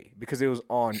every day because it was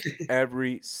on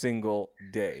every single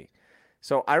day.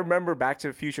 So I remember Back to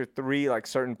the Future 3, like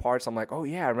certain parts, I'm like, oh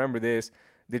yeah, I remember this.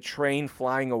 The train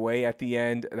flying away at the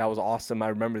end, that was awesome. I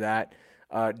remember that.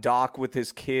 Doc with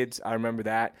his kids, I remember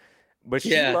that. But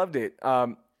she loved it.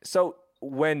 So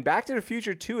when Back to the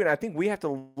Future 2, and I think we have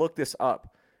to look this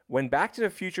up, when Back to the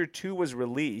Future 2 was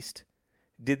released,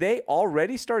 did they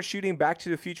already start shooting Back to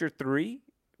the Future 3?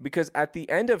 Because at the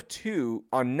end of 2,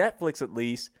 on Netflix at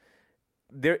least,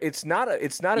 it's not a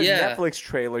Netflix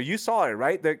trailer. You saw it,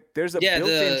 right? There's a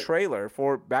built-in trailer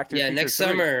for Back to the Future 3. Yeah, next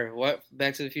summer. What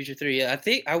Back to the Future 3? Yeah,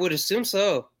 I would assume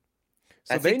so.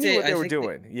 So they knew what they were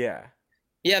doing.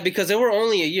 Yeah, because they were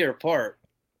only a year apart.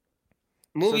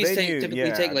 Movies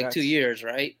typically take like 2 years,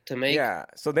 right, to make. Yeah,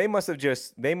 so they must have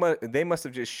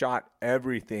just shot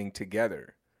everything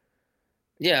together.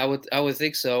 Yeah, I would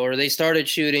think so. Or they started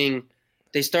shooting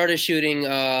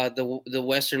the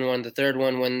Western one, the third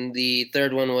one, when the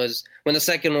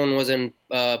second one was in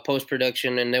post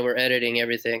production and they were editing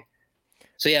everything.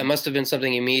 So yeah, it must have been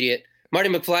something immediate. Marty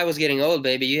McFly was getting old,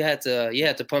 baby. You had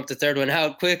to pump the third one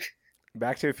out quick.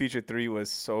 Back to the Future 3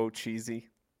 was so cheesy.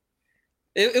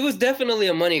 It was definitely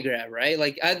a money grab, right?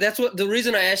 Like that's what the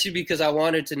reason I asked you, because I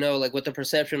wanted to know like what the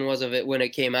perception was of it when it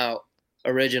came out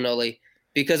originally,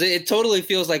 because it totally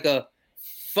feels like a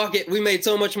fuck it. We made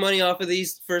so much money off of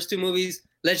these first 2 movies.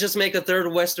 Let's just make a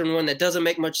third Western one that doesn't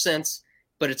make much sense,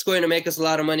 but it's going to make us a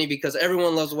lot of money because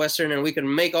everyone loves Western and we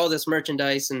can make all this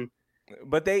merchandise.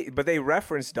 But they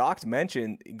referenced, Doc's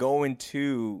mentioned going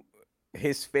to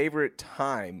his favorite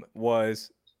time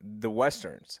was the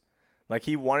Westerns. Like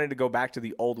he wanted to go back to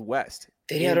the Old West.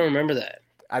 I don't remember that.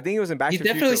 I think it was in Back to the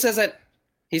Future. He definitely says that.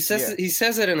 He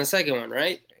says it in the second one,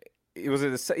 right? It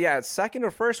was second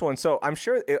or first one. So I'm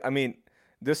sure.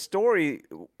 The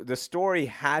story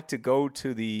had to go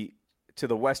to the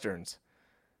westerns.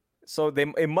 So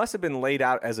it must have been laid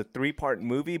out as a 3-part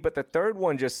movie, but the third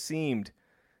one just seemed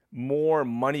more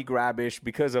money grabbish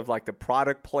because of like the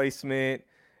product placement,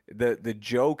 the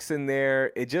jokes in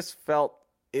there. It just felt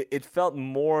it felt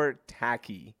more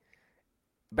tacky.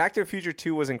 Back to the Future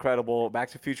 2 was incredible. Back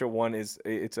to the Future 1 it's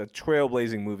a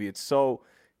trailblazing movie. It's so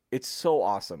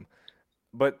awesome.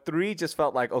 But 3 just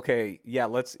felt like, okay, yeah,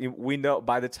 we know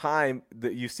by the time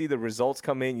that you see the results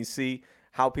come in, you see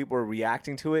how people are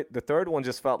reacting to it. The third one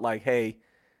just felt like, hey,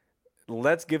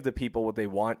 let's give the people what they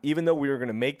want. Even though we were going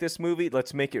to make this movie,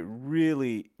 let's make it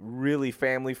really, really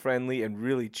family friendly and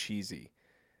really cheesy.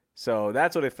 So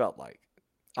that's what it felt like.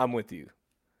 I'm with you.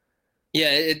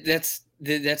 Yeah, that's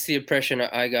the impression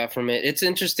I got from it. It's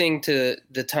interesting to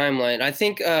the timeline. I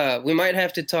think we might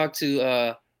have to talk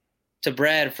to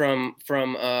Brad from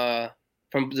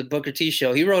the Booker T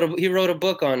show. He wrote a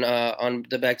book on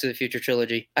the Back to the Future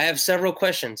trilogy. I have several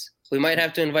questions. We might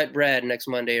have to invite Brad next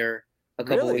Monday or a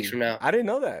couple weeks from now. I didn't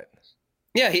know that.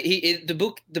 Yeah, the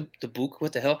book.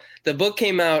 What the hell? The book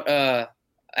came out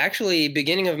actually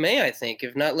beginning of May, I think,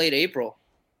 if not late April.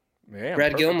 Man,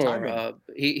 Brad Gilmore.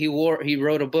 He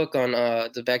wrote a book on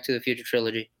the Back to the Future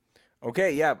trilogy.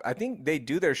 Okay, yeah, I think they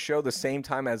do their show the same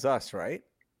time as us, right?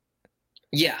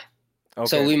 Yeah. Okay.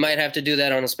 So we might have to do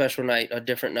that on a special night, a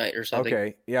different night or something.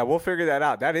 Okay, yeah, we'll figure that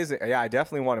out. I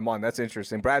definitely want him on. That's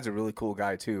interesting. Brad's a really cool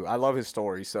guy too. I love his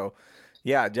story, so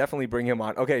yeah, definitely bring him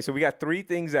on. Okay, so we got 3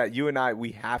 things that you and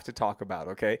we have to talk about.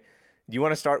 Okay, do you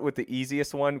want to start with the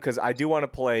easiest one? Because I do want to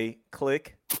play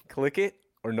click it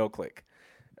or no click.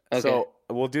 Okay. So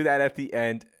we'll do that at the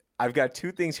end. I've got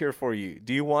 2 things here for you.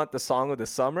 Do you want the song of the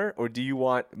summer or do you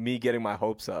want me getting my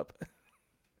hopes up?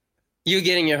 You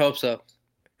getting your hopes up.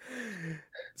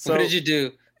 So, what did you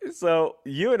do? So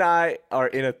you and I are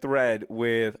in a thread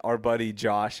with our buddy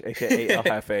Josh, aka El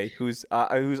Jefe, who's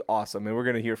awesome, and we're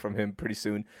gonna hear from him pretty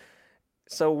soon.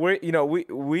 So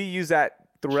we use that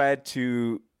thread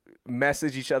to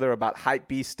message each other about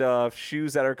hypebeast stuff,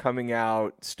 shoes that are coming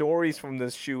out, stories from the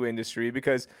shoe industry,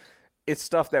 because it's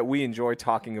stuff that we enjoy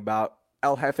talking about.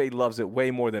 El Jefe loves it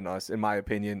way more than us, in my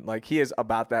opinion. Like, he is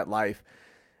about that life.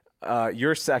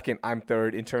 You're second, I'm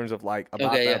third in terms of like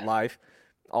about that life.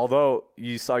 Although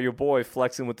you saw your boy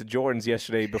flexing with the Jordans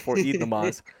yesterday before Eid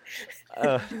Namaz.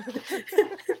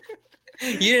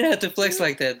 You didn't have to flex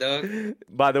like that, dog.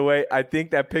 By the way, I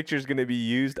think that picture is going to be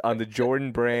used on the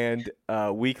Jordan Brand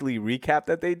weekly recap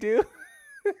that they do.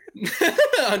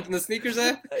 On the sneakers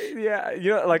app?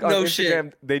 Yeah, like on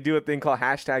Instagram, they do a thing called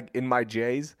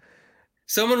 #InMyJs.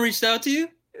 Someone reached out to you?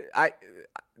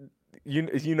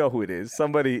 You know who it is.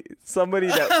 Somebody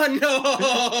that. Oh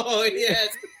no! Yes.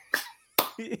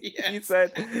 He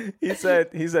said,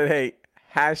 hey,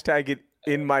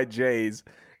 #InMyJs.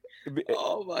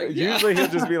 Oh my God. Usually he'll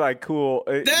just be like, cool.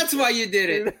 That's why you did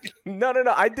it. No.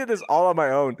 I did this all on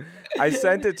my own. I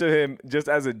sent it to him just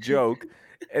as a joke.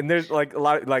 And there's like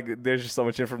there's just so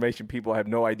much information. People have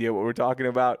no idea what we're talking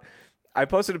about. I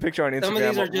posted a picture on Instagram. Some of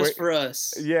these are just for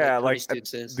us. Yeah, like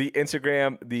the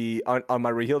Instagram, on my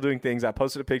Real Doing Things, I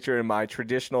posted a picture in my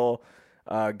traditional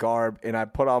garb, and I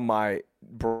put on my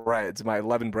breads, my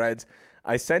 11 breads.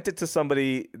 I sent it to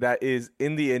somebody that is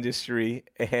in the industry,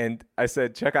 and I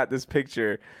said, check out this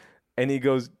picture. And he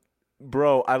goes,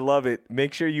 bro, I love it.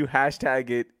 Make sure you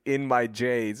hashtag it in my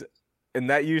J's. And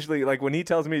that usually, like, when he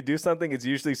tells me to do something, it's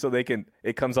usually so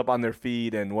it comes up on their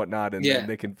feed and whatnot, and then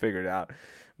they can figure it out.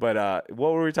 But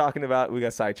what were we talking about? We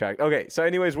got sidetracked. Okay, so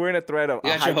anyways, we're in a thread of a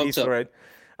hypebeast thread.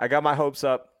 I got my hopes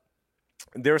up.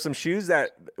 There were some shoes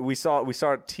that we saw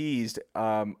teased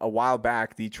a while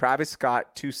back, the Travis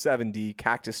Scott 270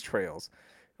 Cactus Trails.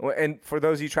 And for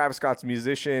those of you, Travis Scott's a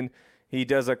musician. He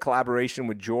does a collaboration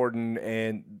with Jordan,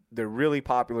 and they're really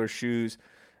popular shoes.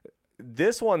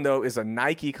 This one, though, is a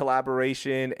Nike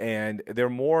collaboration, and they're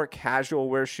more casual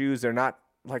wear shoes. They're not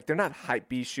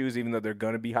hypebeast shoes, even though they're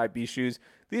going to be hypebeast shoes.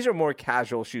 These are more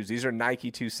casual shoes. These are Nike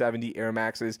 270 Air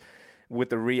Maxes with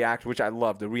the React, which I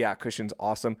love. The React cushion's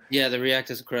awesome. Yeah, the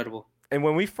React is incredible. And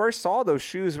when we first saw those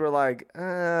shoes, we're like,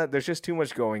 there's just too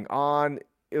much going on.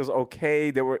 It was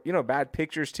okay. There were, bad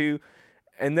pictures too.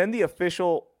 And then the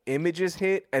official images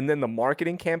hit, and then the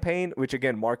marketing campaign, which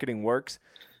again, marketing works.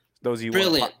 Those of you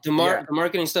brilliant. The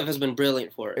marketing stuff has been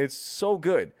brilliant for it. It's so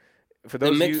good. For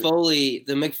those the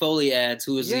Mick Foley ads,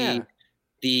 who is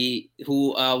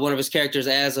one of his characters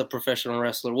as a professional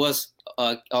wrestler was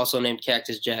also named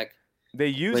Cactus Jack. They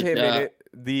use him in it.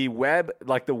 the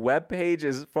web page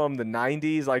is from the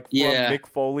 90s, like from Mick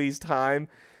Foley's time.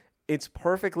 It's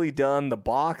perfectly done. The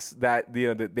box that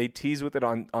that they tease with it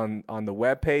on the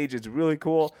web page is really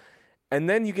cool. And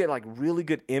then you get like really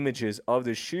good images of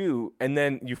the shoe, and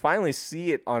then you finally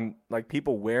see it on like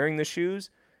people wearing the shoes.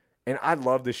 And I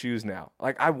love the shoes now.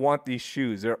 Like, I want these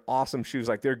shoes. They're awesome shoes.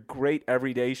 Like, they're great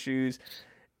everyday shoes.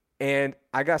 And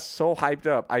I got so hyped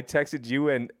up. I texted you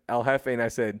and El Jefe and I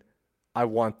said, I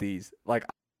want these. Like,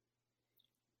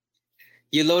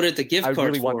 you loaded the gift cards. I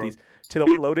really want these.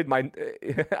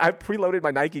 I preloaded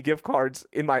my Nike gift cards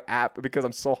in my app because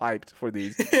I'm so hyped for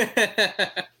these.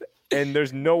 And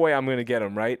there's no way I'm gonna get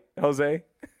them, right, Jose?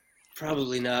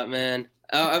 Probably not, man.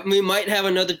 We might have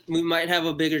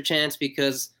a bigger chance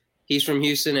because he's from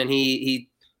Houston, and he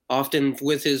often,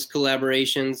 with his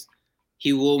collaborations,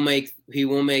 he will make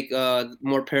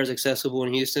more pairs accessible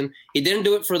in Houston. He didn't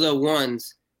do it for the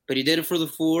ones, but he did it for the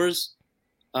fours.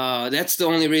 That's the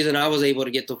only reason I was able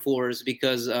to get the fours,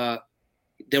 because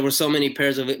there were so many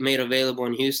pairs of it made available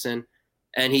in Houston,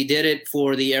 and he did it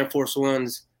for the Air Force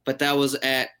Ones, but that was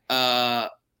at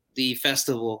the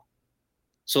festival.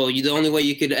 So the only way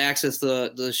you could access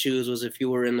the shoes was if you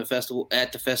were in the festival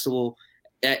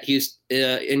at Houston,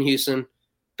 in Houston,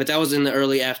 but that was in the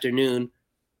early afternoon.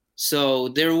 So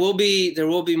there will be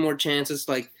more chances,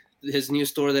 like his new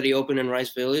store that he opened in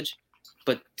Rice Village,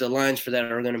 but the lines for that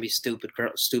are going to be stupid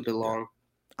long.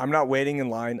 I'm not waiting in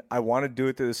line. I want to do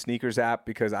it through the sneakers app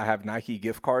because I have Nike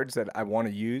gift cards that I want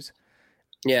to use.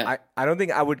 Yeah. I don't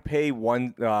think I would pay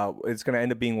one. It's going to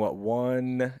end up being what,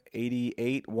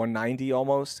 188, 190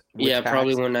 almost. Yeah,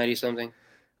 probably 190 something.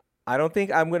 I don't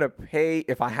think I'm going to pay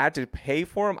if I had to pay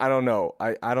for them. I don't know.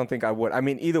 I don't think I would. I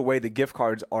mean, either way, the gift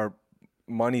cards are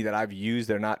money that I've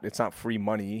used. It's not free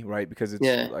money, right? Because it's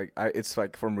it's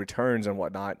like from returns and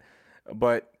whatnot.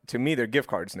 But to me, they're gift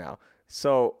cards now.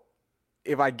 So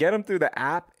if I get them through the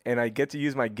app and I get to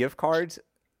use my gift cards,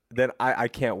 then I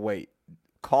can't wait.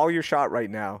 Call your shot right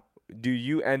now. Do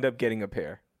you end up getting a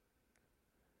pair?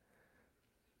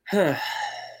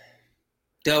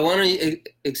 Do I want to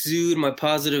exude my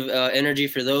positive energy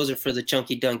for those or for the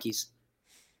Chunky Dunkies?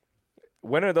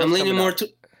 When are those? I'm leaning more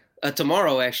to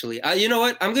tomorrow, actually. You know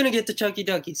what? I'm gonna get the Chunky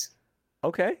Dunkies.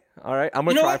 Okay, all right. I'm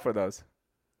gonna try for those.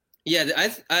 Yeah,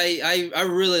 I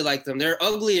really like them. They're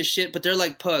ugly as shit, but they're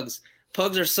like pugs.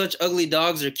 Pugs are such ugly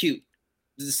dogs. They're cute.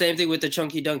 It's the same thing with the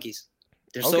Chunky Dunkies.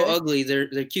 They're so ugly. They're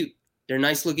cute. They're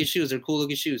nice looking shoes. They're cool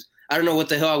looking shoes. I don't know what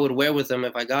the hell I would wear with them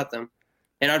if I got them.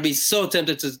 And I'd be so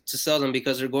tempted to sell them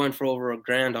because they're going for over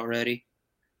 $1,000 already.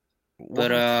 What?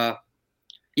 But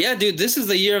yeah, dude, this is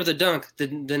the year of the dunk.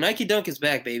 The Nike Dunk is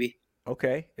back, baby.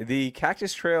 Okay. The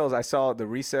Cactus Trails, I saw the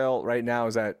resale right now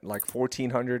is at like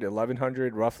 $1,400,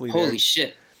 $1,100 roughly. Holy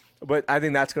shit. But I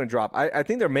think that's going to drop. I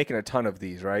think they're making a ton of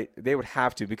these, right? They would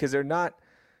have to because they're not.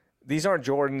 These aren't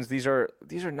Jordans. These are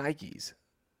Nikes.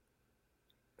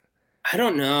 I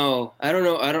don't know. I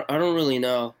don't really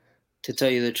know, to tell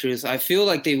you the truth. I feel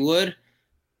like they would,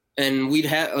 and we'd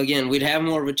have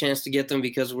more of a chance to get them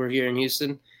because we're here in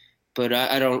Houston. But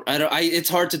I don't. It's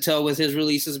hard to tell with his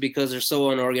releases because they're so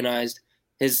unorganized.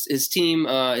 His team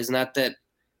is not that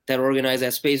organized.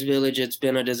 At Space Village, it's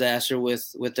been a disaster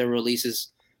with their releases.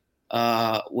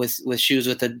 With shoes,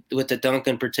 with the Dunk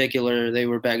in particular, they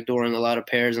were backdooring a lot of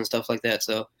pairs and stuff like that.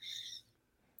 So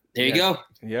there you go.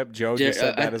 Yep, Joe just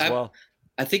said that as well.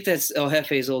 I think that's El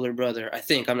Jefe's older brother. I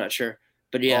think, I'm not sure,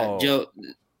 but yeah, Joe.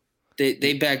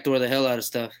 They backdoor the hell out of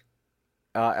stuff.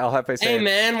 El Jefe saying, "Hey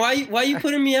man, why you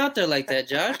putting me out there like that,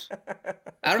 Josh?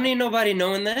 I don't need nobody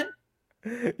knowing that."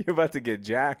 You're about to get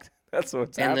jacked. That's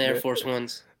what's happening. And the Air Force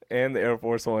Ones. And the Air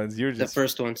Force Ones. You're just the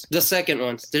first ones. The second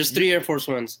ones. There's 3 Air Force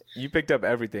Ones. You picked up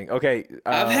everything. Okay.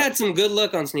 I've had some good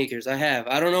luck on sneakers. I have.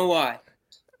 I don't know why.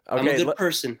 Okay, I'm a good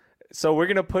person. So we're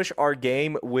going to push our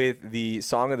game with the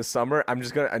Song of the Summer. I'm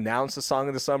just going to announce the Song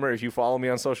of the Summer. If you follow me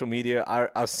on social media,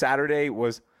 our Saturday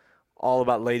was all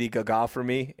about Lady Gaga for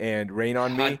me and Rain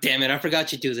on Me. God damn it. I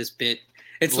forgot you do this bit.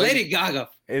 It's Lady Gaga.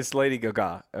 It's Lady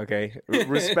Gaga. Okay.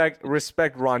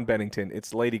 Respect Ron Bennington.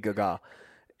 It's Lady Gaga.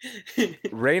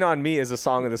 Rain on Me is a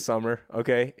song of the summer.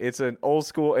 Okay. It's an old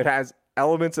school. It has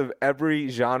elements of every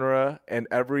genre and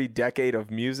every decade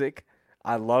of music.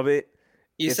 I love it.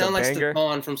 You sound like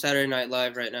Stephon from Saturday Night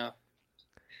Live right now.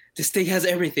 This thing has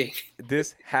everything.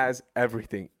 This has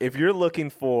everything. If you're looking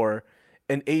for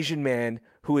an Asian man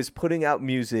who is putting out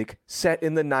music set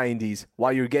in the 90s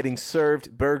while you're getting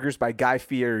served burgers by Guy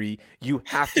Fieri, you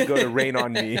have to go to Rain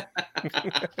on Me.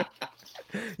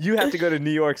 You have to go to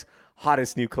New York's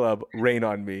hottest new club, Rain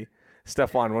on Me.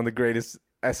 Stephon, one of the greatest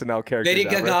SNL characters. Lady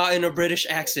Gaga in a British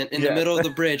accent in the middle of the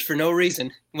bridge for no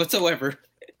reason whatsoever.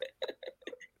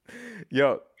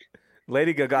 Yo,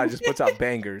 Lady Gaga just puts out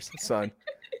bangers, son.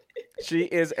 She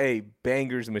is a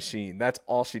bangers machine. That's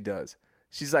all she does.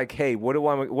 She's like, hey, what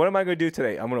am I going to do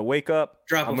today? I'm going to wake up,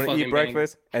 I'm going to eat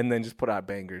breakfast, and then just put out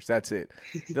bangers. That's it.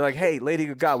 They're like, hey, Lady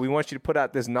Gaga, we want you to put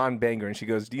out this non-banger. And she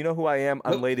goes, do you know who I am?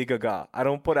 I'm Lady Gaga. I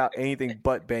don't put out anything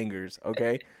but bangers,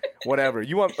 okay? Whatever.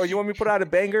 You want me to put out a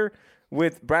banger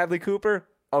with Bradley Cooper?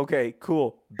 Okay,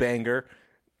 cool. Banger.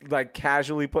 Like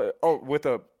casually with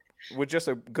just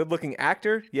a good-looking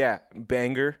actor? Yeah,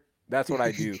 banger. That's what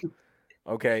I do.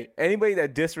 Okay? Anybody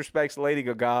that disrespects Lady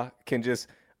Gaga can just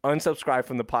unsubscribe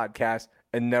from the podcast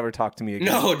and never talk to me again.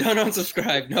 No, don't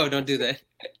unsubscribe. No, don't do that.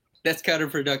 That's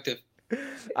counterproductive.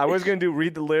 I was going to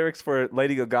read the lyrics for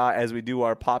Lady Gaga as we do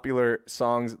our popular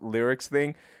songs lyrics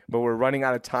thing, but we're running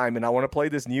out of time, and I want to play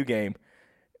this new game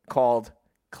called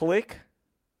Click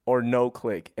or No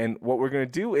Click. And what we're going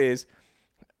to do is,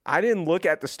 I didn't look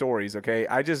at the stories, okay?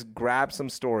 I just grabbed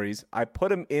some stories. I put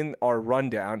them in our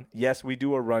rundown. Yes, we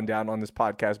do a rundown on this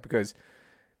podcast because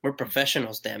we're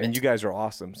professionals, damn it. And you guys are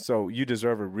awesome. So you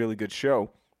deserve a really good show.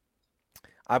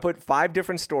 I put 5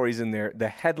 different stories in there, the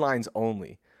headlines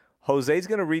only. Jose's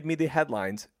going to read me the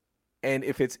headlines. And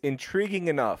if it's intriguing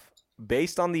enough,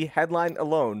 based on the headline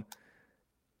alone,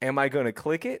 am I going to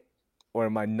click it or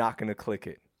am I not going to click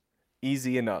it?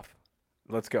 Easy enough.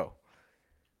 Let's go.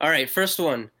 All right, first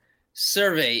one.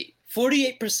 Survey.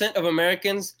 48% of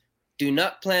Americans do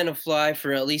not plan to fly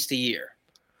for at least a year.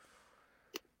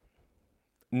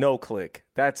 No click.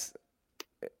 That's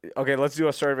okay. Let's do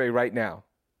a survey right now.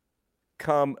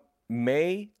 Come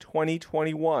May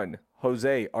 2021,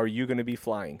 Jose, are you going to be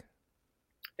flying?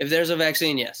 If there's a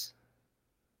vaccine, yes.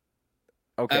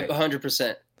 Okay.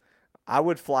 100%. I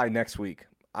would fly next week.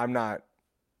 I'm not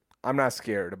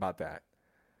scared about that.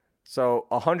 So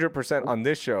 100% on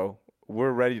this show,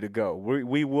 we're ready to go.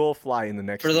 We will fly in the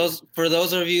next week. For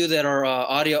those of you that are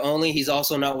audio only, he's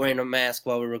also not wearing a mask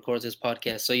while we record this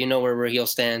podcast, so you know where Raheel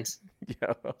stands.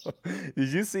 Yo, did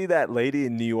you see that lady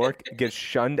in New York get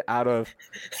shunned out of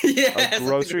a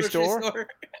grocery store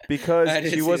because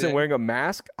she wasn't wearing a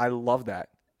mask? I love that.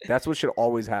 That's what should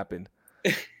always happen.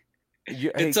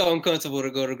 It's so uncomfortable to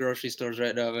go to grocery stores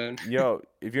right now, man. Yo,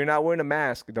 if you're not wearing a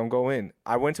mask, don't go in.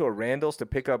 I went to a Randall's to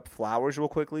pick up flowers real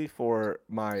quickly for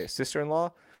my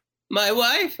sister-in-law. My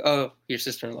wife? Oh, your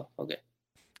sister-in-law. Okay.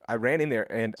 I ran in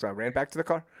there, and so I ran back to the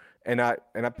car, and I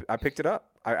picked it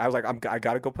up. I was like, I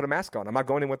got to go put a mask on. I'm not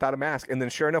going in without a mask. And then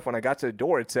sure enough, when I got to the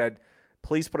door, it said,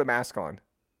 please put a mask on.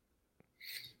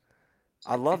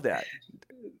 I love that.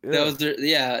 That was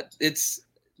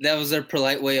That was their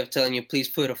polite way of telling you, please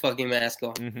put a fucking mask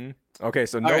on. Mm-hmm. Okay,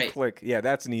 so no click. Yeah,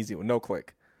 that's an easy one. No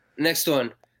click. Next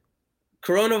one.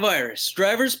 Coronavirus.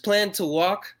 Drivers plan to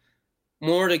walk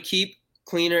more to keep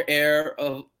cleaner air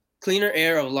of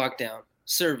lockdown.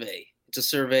 Survey. It's a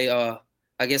survey.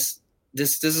 I guess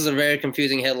this is a very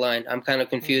confusing headline. I'm kind of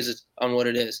confused on what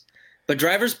it is. But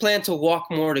drivers plan to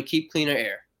walk more to keep cleaner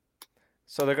air.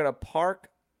 So they're going to park.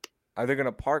 Are they going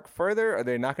to park further? Are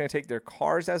they not going to take their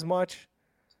cars as much?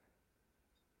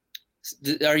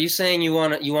 Are you saying you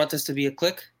want this to be a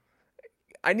click?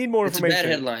 I need more information. It's a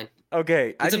bad headline.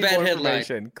 Okay, it's a bad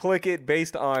headline. Click it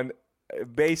based on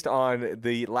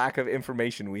the lack of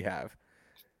information we have.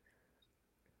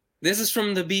 This is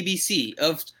from the BBC.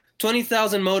 Of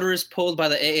 20,000 motorists polled by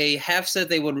the AA, half said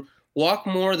they would walk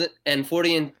more and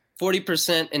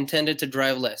 40% intended to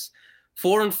drive less.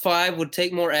 4 in 5 would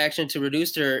take more action to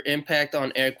reduce their impact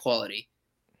on air quality.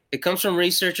 It comes from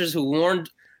researchers who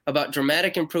warned about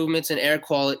dramatic improvements in air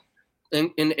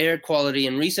quality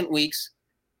in recent weeks,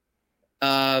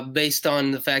 based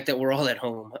on the fact that we're all at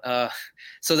home.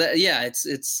 So that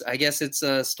it's I guess it's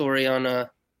a story on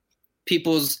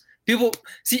people.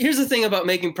 See, here's the thing about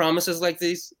making promises like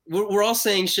these. We're all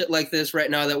saying shit like this right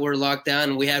now that we're locked down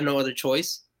and we have no other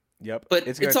choice. Yep. But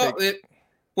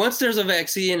once there's a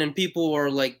vaccine and people are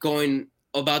like going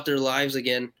about their lives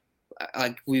again,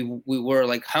 like we were,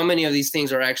 like, how many of these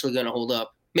things are actually going to hold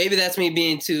up? Maybe that's me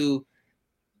being too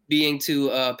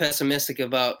pessimistic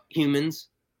about humans,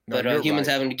 but humans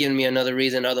haven't given me another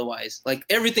reason otherwise. Like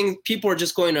everything, people are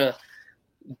just going to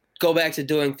go back to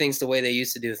doing things the way they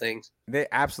used to do things. They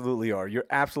absolutely are. You're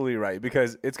absolutely right,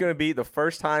 because it's going to be the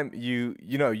first time you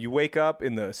wake up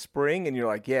in the spring and you're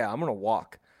like, yeah, I'm going to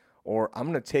walk, or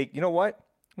I'm going to take, you know what?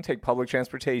 I'm going to take public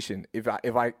transportation. If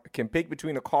I can pick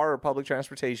between a car or public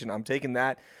transportation, I'm taking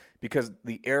that, because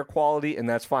the air quality, and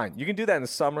that's fine. You can do that in the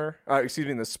summer,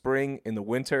 in the spring, in the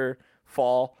winter,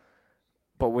 fall.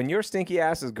 But when your stinky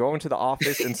ass is going to the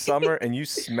office in summer and you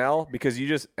smell because you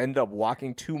just end up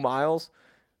walking 2 miles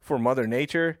for Mother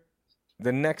Nature,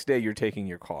 the next day you're taking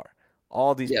your car.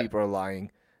 All these people are lying.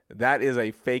 That is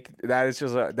a fake. That's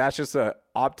just a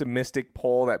optimistic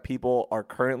poll that people are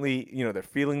currently, they're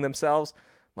feeling themselves.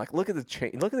 Like, look at the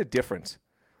change. Look at the difference.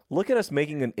 Look at us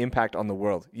making an impact on the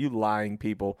world. You lying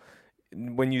people.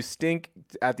 When you stink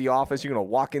at the office, you're gonna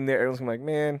walk in there. Everyone's gonna be like,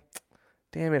 man,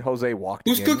 damn it, Jose walked.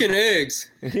 Who's cooking eggs?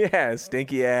 Yeah,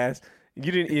 stinky ass.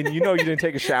 You didn't. You didn't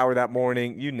take a shower that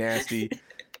morning. You nasty.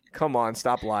 Come on,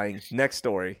 stop lying. Next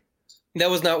story. That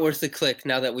was not worth the click.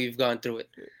 Now that we've gone through it.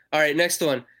 All right, next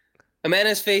one. A man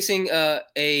is facing a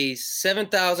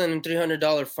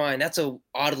 $7,300 fine. That's a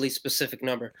oddly specific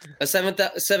number. A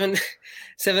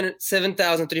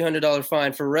 $7,300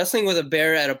 fine for wrestling with a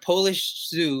bear at a Polish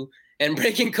zoo and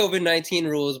breaking COVID-19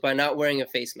 rules by not wearing a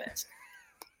face mask.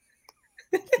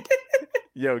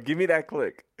 Yo, give me that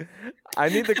click. I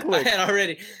need the click. I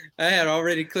had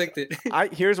already clicked it.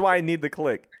 Here's why I need the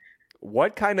click.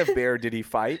 What kind of bear did he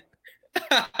fight?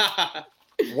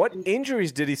 What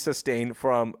injuries did he sustain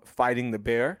from fighting the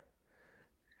bear?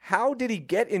 How did he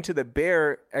get into the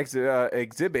bear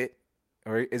exhibit?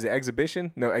 Or is it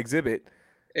exhibition? No, exhibit.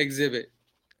 Exhibit.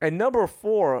 And number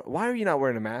 4, why are you not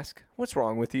wearing a mask? What's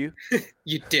wrong with you?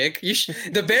 You dick.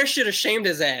 The bear should have shamed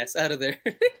his ass out of there.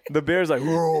 The bear's like,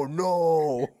 oh,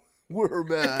 no. Wear a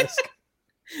mask.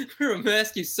 Wear a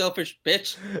mask, you selfish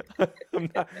bitch. I'm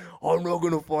not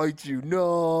going to fight you.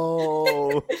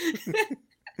 No.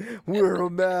 Wear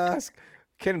a mask.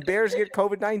 Can bears get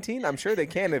COVID-19? I'm sure they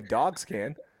can if dogs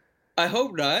can. I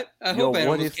hope not. I hope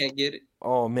animals can't get it.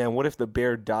 Oh, man, what if the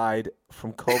bear died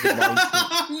from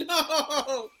COVID-19?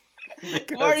 No!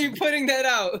 Why are you putting that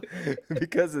out?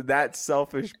 Because of that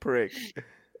selfish prick.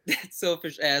 That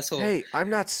selfish asshole. Hey,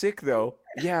 I'm not sick, though.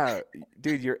 Yeah,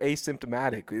 dude, you're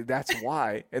asymptomatic. That's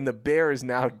why. And the bear is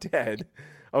now dead.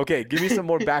 Okay, give me some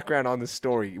more background on the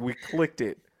story. We clicked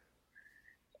it.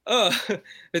 The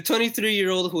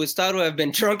 23-year-old, who was thought to have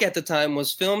been drunk at the time,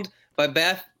 was filmed by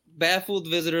baffled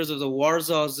visitors of the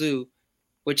Warsaw Zoo,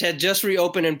 which had just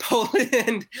reopened in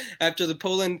Poland after the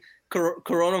Poland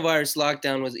coronavirus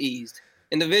lockdown was eased.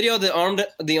 In the video, the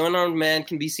unarmed man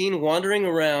can be seen wandering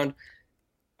around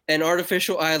an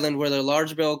artificial island where a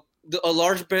large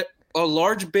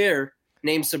bear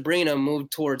named Sabrina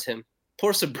moved towards him.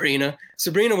 Poor Sabrina.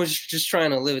 Sabrina was just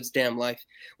trying to live its damn life.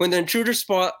 When the intruder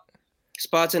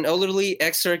spots an elderly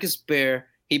ex-circus bear,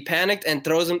 he panicked and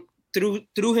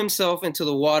threw himself into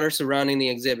the water surrounding the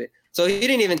exhibit. So he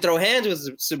didn't even throw hands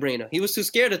with Sabrina. He was too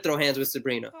scared to throw hands with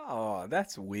Sabrina. Oh,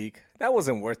 that's weak. That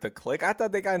wasn't worth the click. I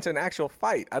thought they got into an actual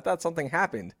fight. I thought something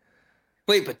happened.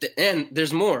 Wait, but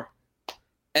there's more.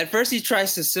 At first, he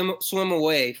tries to swim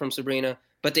away from Sabrina,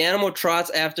 but the animal trots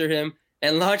after him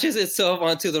and launches itself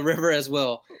onto the river as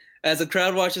well. As the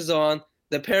crowd watches on,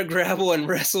 the pair grapple and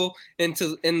wrestle in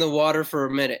the water for a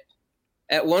minute.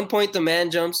 At one point, the man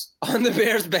jumps on the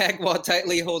bear's back while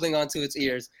tightly holding onto its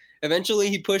ears. Eventually,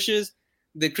 he pushes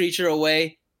the creature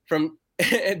away from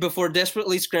before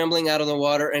desperately scrambling out of the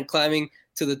water and climbing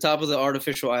to the top of the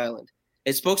artificial island. A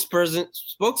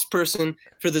spokesperson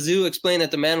for the zoo explained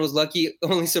that the man was lucky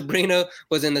only Sabrina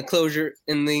was in the enclosure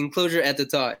at the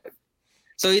time.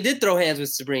 So he did throw hands with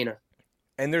Sabrina.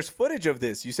 And there's footage of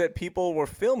this. You said people were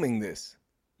filming this.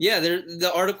 Yeah,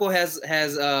 the article has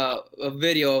a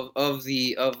video of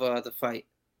the fight.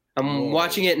 I'm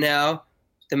watching it now.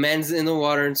 The man's in the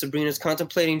water and Sabrina's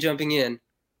contemplating jumping in.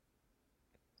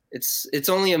 It's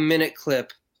only a minute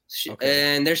clip,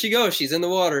 and there she goes. She's in the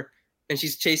water and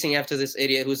she's chasing after this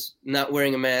idiot who's not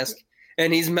wearing a mask,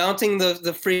 and he's mounting the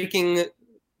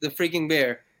freaking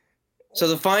bear. So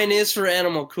the fine is for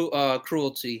animal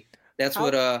cruelty. That's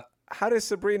what. How does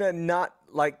Sabrina not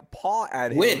paw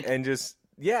at him and just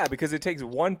because it takes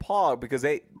one paw because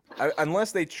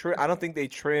unless they trim, I don't think they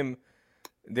trim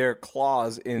their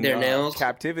claws in their nails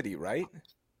captivity, right?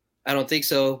 I don't think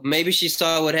so. Maybe she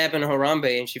saw what happened to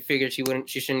Harambe and she figured she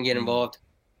shouldn't get involved.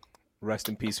 Rest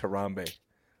in peace, Harambe.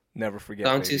 Never forget.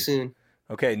 Gone too soon.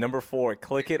 Okay, number 4,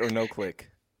 click it or no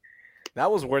click. That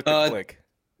was worth the click.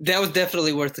 That was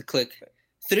definitely worth the click.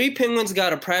 3 penguins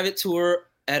got a private tour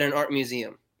at an art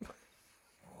museum.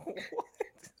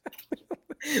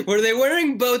 Were they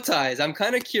wearing bow ties? I'm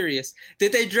kind of curious.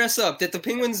 Did they dress up? Did the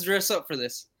penguins dress up for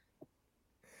this?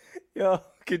 Yo,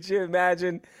 could you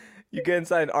imagine you get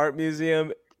inside an art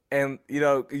museum and,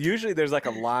 usually there's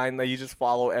a line that you just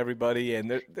follow everybody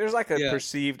and there's a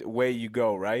perceived way you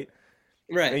go, right?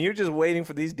 Right. And you're just waiting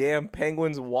for these damn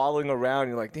penguins waddling around.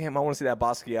 You're like, damn, I want to see that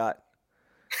Basquiat.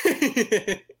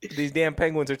 These damn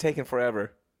penguins are taking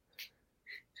forever.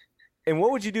 And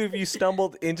what would you do if you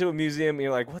stumbled into a museum and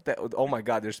you're like, what the? Oh my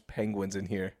God, there's penguins in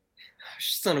here.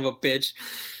 Son of a bitch.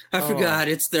 I forgot.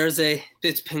 It's Thursday.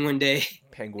 It's Penguin Day.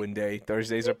 Penguin Day.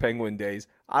 Thursdays are Penguin Days.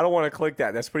 I don't want to click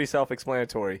that. That's pretty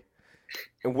self-explanatory.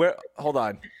 And hold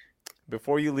on.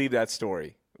 Before you leave that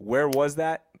story, where was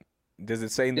that? Does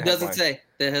it say in the headline? It doesn't say.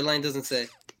 The headline doesn't say.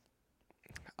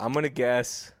 I'm going to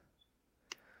guess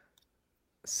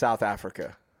South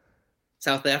Africa.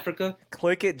 South Africa?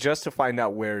 Click it just to find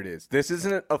out where it is. This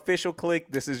isn't an official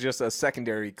click. This is just a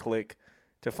secondary click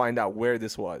to find out where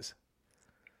this was.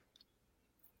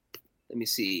 Let me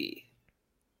see.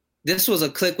 This was a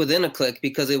click within a click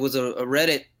because it was a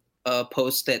Reddit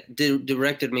post that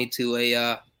directed me to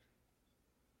a...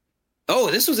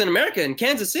 this was in America, in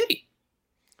Kansas City.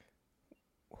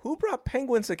 Who brought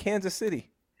penguins to Kansas City?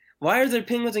 Why are there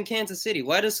penguins in Kansas City?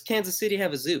 Why does Kansas City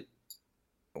have a zoo?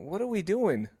 What are we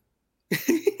doing?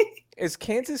 Is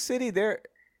Kansas City there?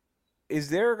 Is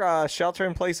there a shelter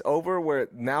in place over where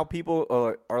now people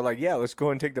are like, yeah, let's go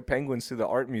and take the penguins to the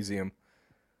art museum?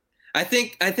 I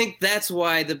think that's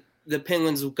why the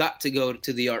penguins got to go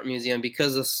to the art museum,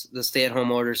 because of the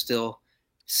stay-at-home order still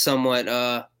somewhat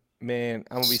man,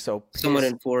 I'm gonna be so pissed somewhat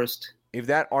enforced. If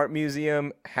that art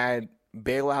museum had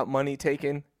bailout money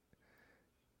taken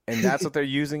and that's what they're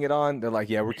using it on, they're like,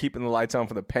 yeah, we're keeping the lights on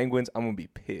for the penguins. I'm gonna be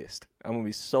pissed. I'm gonna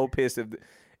be so pissed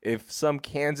if some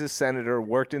Kansas senator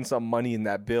worked in some money in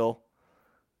that bill,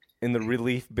 in the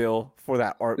relief bill for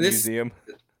that art museum.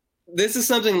 This is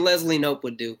something Leslie Knope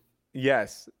would do.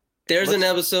 Yes. There's an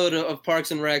episode of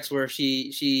Parks and Recs where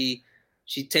she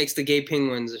takes the gay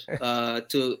penguins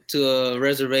to a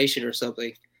reservation or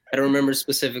something. I don't remember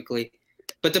specifically,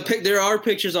 but there are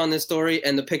pictures on this story,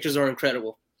 and the pictures are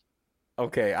incredible.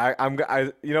 Okay,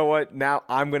 I you know what? Now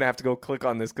I'm gonna have to go click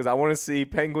on this because I want to see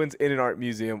penguins in an art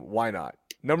museum. Why not?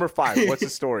 Number 5. What's the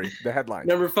story? The headline.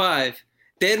 Number 5: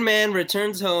 Dead man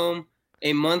returns home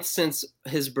a month since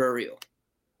his burial.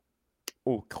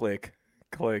 Oh, click.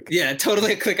 Yeah,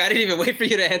 totally a click. I didn't even wait for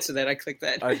you to answer that. I clicked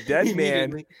that. A dead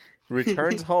man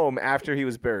returns home after he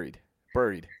was buried.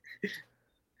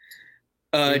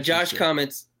 Josh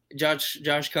comments.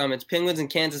 Penguins in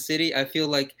Kansas City. I feel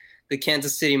like the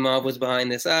Kansas City mob was behind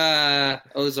this.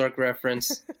 Ozark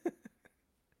reference.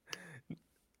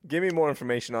 Give me more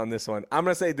information on this one. I'm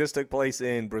gonna say this took place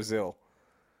in Brazil.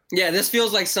 Yeah, this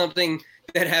feels like something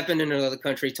that happened in another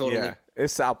country. Totally. Yeah,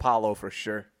 it's Sao Paulo for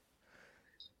sure.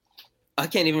 I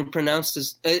can't even pronounce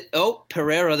this.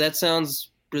 Pereira. That sounds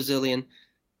Brazilian,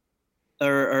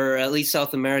 or at least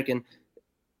South American.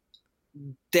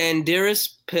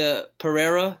 Dandiris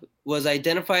Pereira was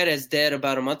identified as dead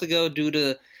about a month ago due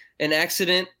to an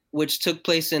accident which took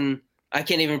place in, I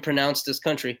can't even pronounce this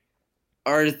country,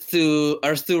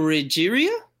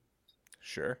 Arthurigeria?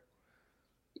 Sure.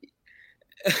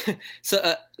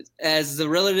 So, as the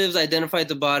relatives identified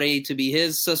the body to be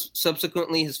his,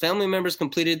 subsequently his family members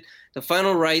completed the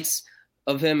final rites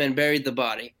of him and buried the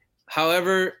body.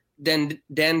 However,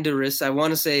 Dandaris, I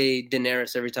want to say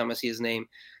Daenerys every time I see his name,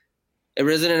 a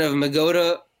resident of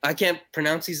Magoda, I can't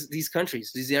pronounce these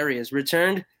countries, these areas,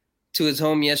 returned to his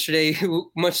home yesterday,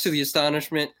 much to the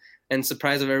astonishment and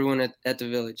surprise of everyone at the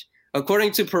village.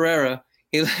 According to Pereira,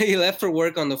 he left for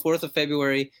work on the 4th of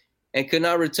February and could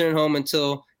not return home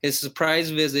until his surprise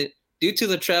visit due to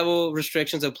the travel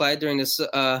restrictions applied during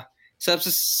the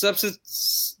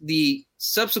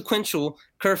subsequent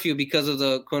curfew because of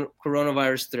the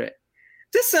coronavirus threat.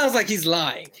 This sounds like he's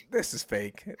lying. This is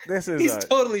fake. This is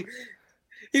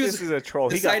a troll.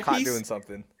 He got caught doing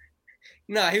something.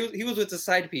 No, he was with the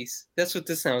side piece. That's what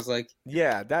this sounds like.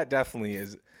 Yeah, that definitely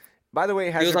is. By the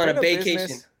way, he was on a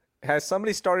vacation. Has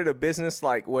somebody started a business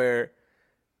like where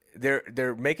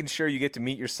they're making sure you get to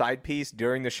meet your side piece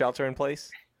during the shelter in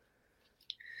place?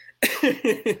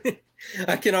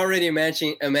 I can already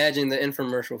imagine the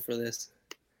infomercial for this.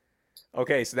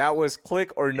 Okay, so that was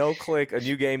Click or No Click, a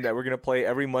new game that we're going to play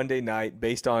every Monday night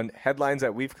based on headlines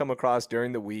that we've come across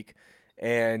during the week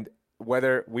and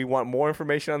whether we want more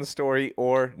information on the story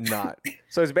or not.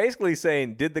 So it's basically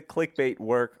saying, did the clickbait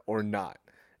work or not?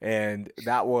 And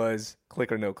that was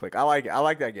Click or No Click. I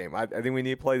like that game. I think we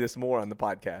need to play this more on the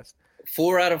podcast.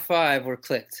 4 out of 5 were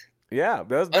clicked. Yeah.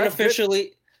 That's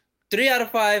unofficially, good. 3 out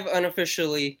of 5,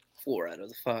 unofficially 4 out of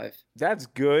the 5. That's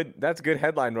good. That's good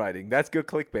headline writing. That's good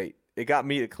clickbait. It got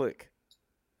me to click.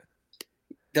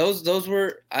 Those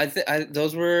were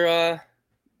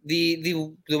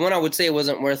the one I would say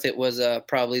wasn't worth it was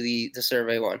probably the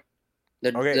survey one.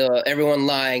 The everyone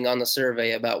lying on the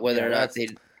survey about whether or not they.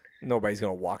 Nobody's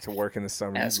gonna walk to work in the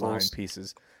summer. These lying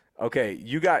pieces. Okay,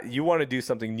 you want to do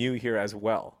something new here as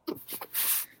well.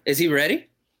 Is he ready?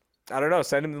 I don't know.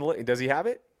 Send him the link. Does he have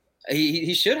it?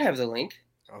 He should have the link.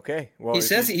 Okay. Well, he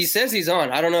says he's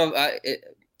on. I don't know if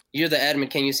you're the admin.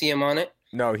 Can you see him on it?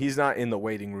 No, he's not in the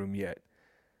waiting room yet.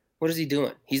 What is he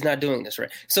doing? He's not doing this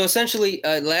right. So essentially,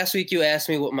 last week you asked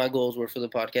me what my goals were for the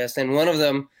podcast, and one of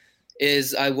them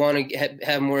is I want to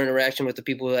have more interaction with the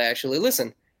people who actually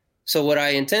listen. So what I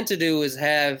intend to do is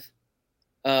have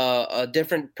a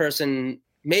different person,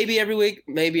 maybe every week,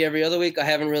 maybe every other week. I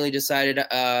haven't really decided,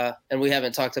 and we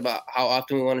haven't talked about how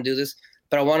often we want to do this.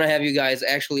 But I want to have you guys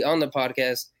actually on the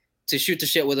podcast to shoot the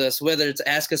shit with us, whether it's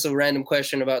ask us a random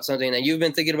question about something that you've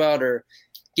been thinking about, or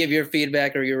give your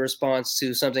feedback or your response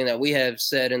to something that we have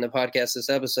said in the podcast this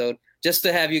episode, just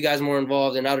to have you guys more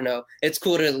involved. And I don't know, it's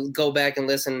cool to go back and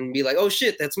listen and be like, oh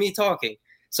shit, that's me talking.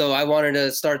 So I wanted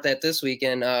to start that this week.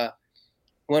 And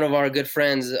one of our good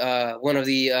friends, one of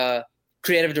the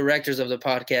creative directors of the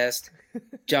podcast,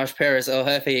 Josh Paris, El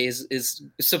Jefe, is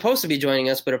supposed to be joining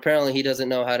us, but apparently he doesn't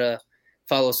know how to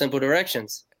follow simple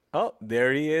directions. Oh,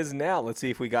 there he is now. Let's see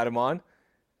if we got him on.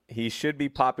 He should be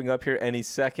popping up here any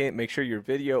second. Make sure your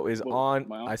video is on.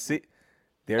 Wow. I see.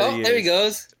 There he is. There he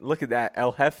goes. Look at that.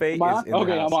 El Jefe is in the house.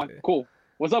 I'm on. Cool.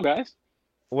 What's up, guys?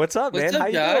 What's up, man? How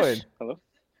you doing? Hello.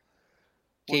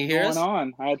 Can you hear us? What's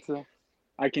going on?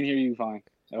 I can hear you fine.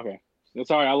 Okay.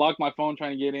 Sorry, I locked my phone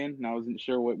trying to get in, and I wasn't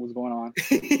sure what was going on.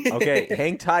 Okay,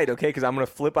 hang tight, okay? Because I'm going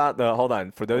to flip out the – hold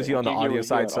on. For those of you on the audio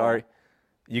side, sorry.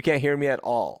 You can't hear me at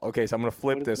all. Okay, so I'm going to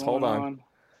flip this. Hold on.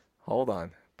 Hold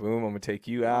on. Boom, I'm going to take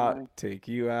you out, take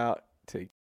you out, take.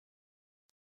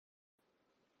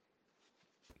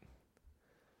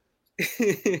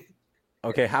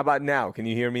 Okay, how about now? Can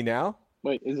you hear me now?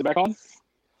 Wait, is it back on?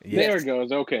 Yes. There it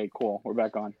goes. Okay, cool. We're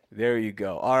back on. There you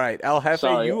go. All right, El Jefe,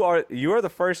 Sorry. you are the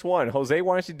first one. Jose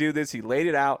wanted to do this. He laid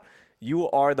it out. You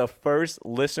are the first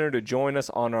listener to join us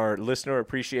on our listener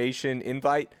appreciation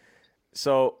invite.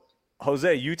 So,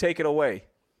 Jose, you take it away.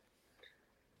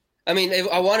 I mean,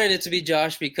 I wanted it to be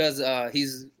Josh because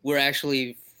we're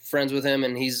actually friends with him,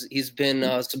 and he's been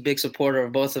a big supporter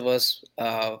of both of us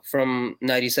from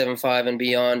 97.5 and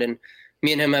beyond, and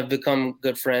me and him have become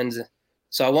good friends.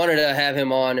 So I wanted to have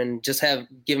him on and just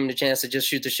give him the chance to just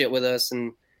shoot the shit with us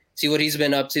and see what he's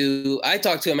been up to. I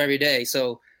talk to him every day,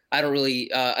 so I don't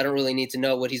really need to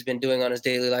know what he's been doing on his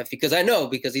daily life because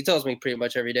he tells me pretty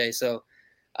much every day. So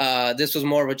this was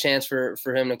more of a chance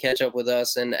for him to catch up with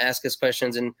us and ask us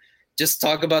questions and just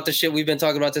talk about the shit we've been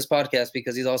talking about this podcast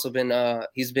because he's also been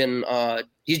he's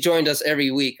joined us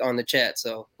every week on the chat.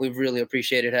 So we've really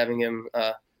appreciated having him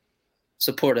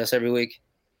support us every week.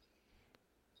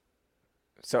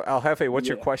 So El Jefe, what's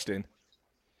your question?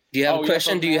 Do you have a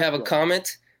question? Do you have a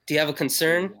comment? Do you have a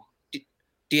concern?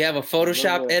 Do you have a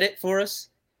Photoshop edit for us?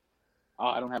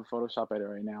 I don't have a Photoshop edit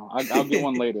right now. I'll get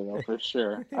one later though, for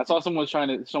sure. I saw someone was trying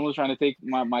to take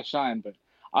my shine, but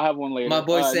I'll have one later. My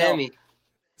boy Sammy. No.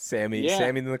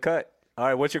 Sammy in the cut. All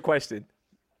right, what's your question?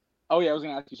 Oh yeah, I was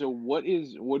gonna ask you. So, what are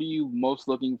you most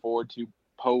looking forward to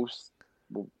post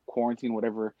quarantine,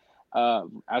 whatever,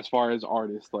 as far as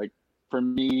artists? Like for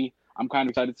me, I'm kind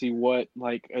of excited to see what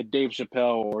like a Dave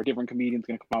Chappelle or a different comedian's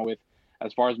gonna come out with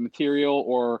as far as material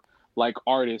or like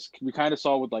artists. We kind of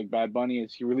saw with like Bad Bunny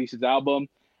as he released his album,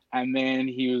 and then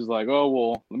he was like, "Oh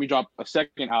well, let me drop a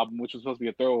second album," which was supposed to be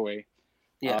a throwaway.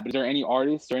 Yeah. But is there any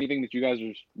artists or anything that you guys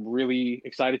are really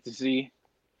excited to see?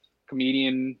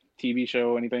 Comedian, TV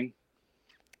show, anything?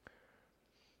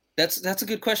 That's a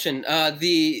good question.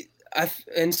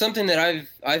 And something that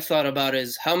I've thought about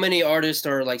is how many artists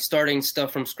are like starting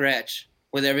stuff from scratch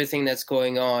with everything that's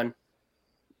going on.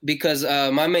 Because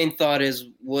my main thought is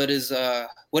what is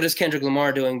Kendrick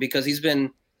Lamar doing? Because he's been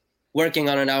working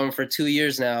on an album for 2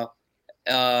 years now,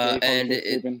 and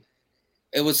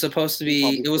it was supposed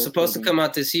to come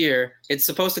out this year. It's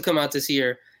supposed to come out this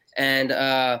year, and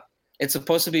it's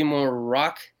supposed to be more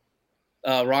rock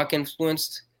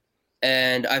influenced.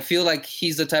 And I feel like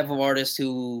he's the type of artist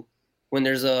who, when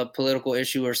there's a political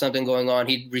issue or something going on,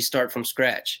 he'd restart from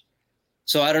scratch.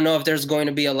 So I don't know if there's going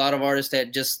to be a lot of artists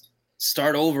that just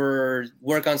start over or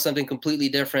work on something completely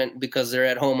different because they're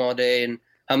at home all day. And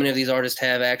how many of these artists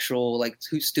have actual like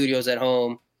studios at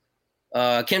home?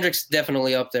 Kendrick's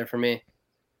definitely up there for me.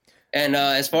 And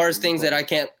as far as things that I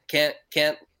can't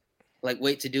like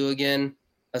wait to do again,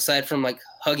 aside from like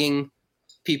hugging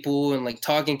people and like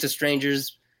talking to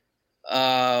strangers,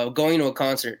 going to a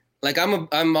concert. Like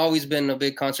I'm always been a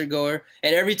big concert goer,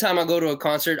 and every time I go to a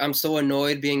concert, I'm so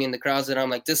annoyed being in the crowds that I'm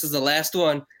like, this is the last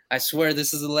one. I swear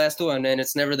this is the last one, and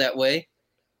it's never that way.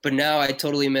 But now I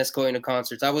totally miss going to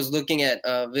concerts. I was looking at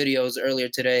videos earlier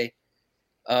today.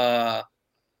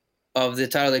 of the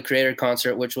Tyler the Creator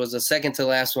concert, which was the second to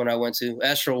last one I went to.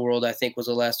 Astroworld, I think, was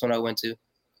the last one I went to.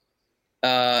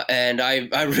 And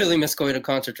I really miss going to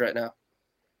concerts right now.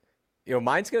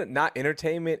 Mine's not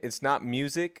entertainment. It's not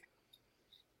music.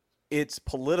 It's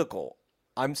political.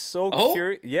 I'm so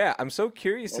curious. Yeah, I'm so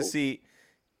curious to see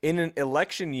in an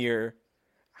election year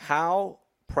how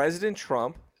President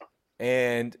Trump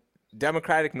and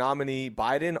Democratic nominee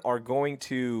Biden are going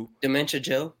to Dementia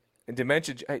Joe.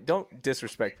 Hey, don't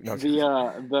disrespect. No,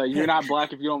 the you're not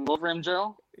black if you don't vote for him,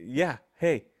 Joe. Yeah.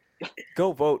 Hey,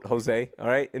 go vote, Jose. All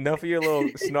right. Enough of your little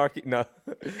snarky. No,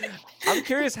 I'm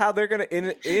curious how they're gonna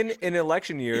in an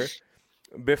election year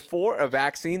before a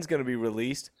vaccine's gonna be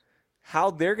released,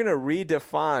 how they're gonna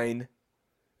redefine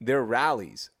their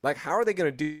rallies. Like, how are they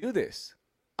gonna do this?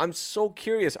 I'm so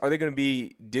curious. Are they gonna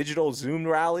be digital Zoom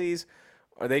rallies?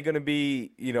 Are they gonna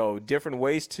be different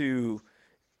ways to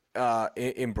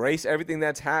embrace everything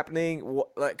that's happening?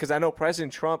 Because I know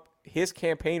President Trump, his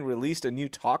campaign released a new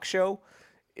talk show.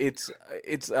 It's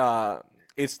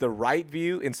the Right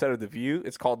View instead of The View.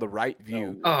 It's called The Right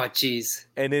View. Oh, jeez.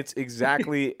 And it's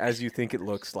exactly as you think it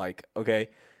looks like. Okay,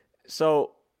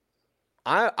 so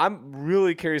I'm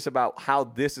really curious about how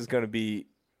this is going to be.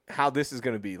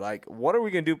 Like, what are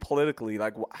we going to do politically?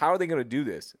 Like, how are they going to do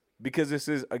this? Because this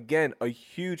is, again, a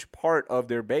huge part of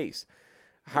their base.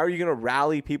 How are you going to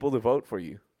rally people to vote for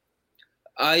you?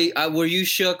 I were you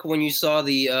shook when you saw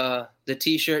the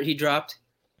T-shirt he dropped?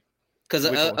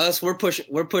 Because we're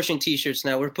pushing T-shirts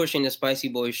now. We're pushing the Spicy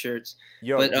Boy shirts.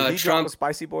 Yo, but did he drop a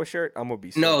Spicy Boy shirt? I'm gonna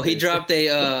be. No, he dropped he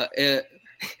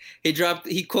dropped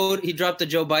the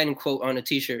Joe Biden quote on a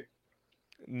T-shirt.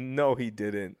 No, he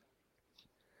didn't.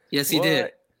 Yes, he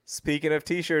did. Speaking of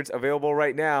T-shirts, available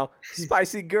right now,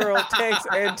 Spicy Girl tanks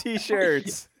and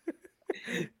T-shirts.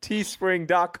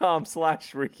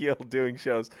 Teespring.com/Ricky doing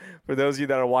shows. For those of you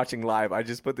that are watching live, I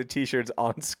just put the T-shirts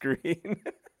on screen.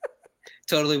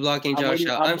 Totally blocking Josh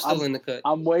out. I'm still in the cut.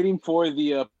 I'm waiting for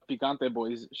the Picante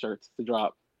Boys shirts to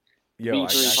drop. Yo,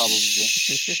 probably.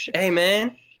 Hey,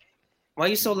 man. Why are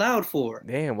you so loud for?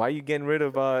 Damn, why are you getting rid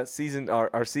of our season 2,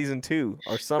 our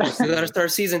summer season? We gotta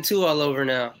start season 2 all over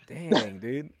now. Dang,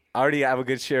 dude. I already have a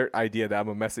good shirt idea that I'm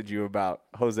gonna message you about,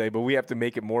 Jose, but we have to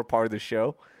make it more part of the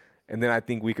show, and then I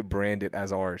think we could brand it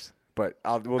as ours. But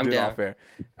we'll do it off air.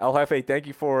 El Jefe, thank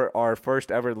you for our first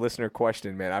ever listener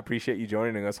question, man. I appreciate you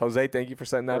joining us. Jose, thank you for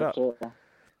setting that up. Sure.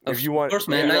 If you want, of course,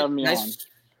 man.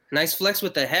 Nice flex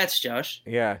with the hats, Josh.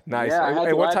 Yeah, nice. Yeah, I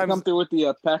had what to come through with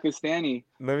the Pakistani.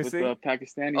 Let me see. The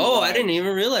Pakistani. Oh, I didn't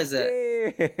even realize that.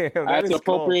 Damn, I had to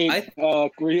appropriate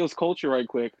Rio's culture right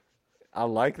quick. I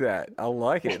like that. I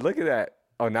like it. Look at that.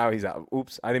 Oh, now he's out.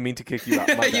 Oops, I didn't mean to kick you out.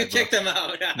 My bad, you kicked him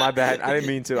out. My bad. I didn't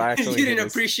mean to. I actually. You didn't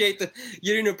appreciate the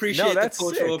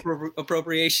cultural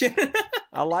appropriation.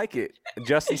 I like it.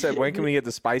 Justin said, "When can we get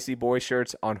the Spicy Boy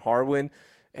shirts on Harwin?"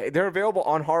 Hey, they're available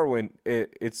on Harwin.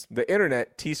 It's the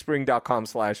internet,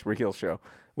 teespring.com/Ricky Show,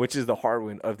 which is the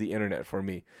Harwin of the internet for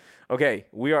me. Okay,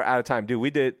 we are out of time, dude.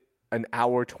 We did an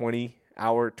hour 20,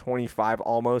 hour 25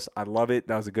 almost. I love it.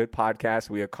 That was a good podcast.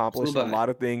 We accomplished a lot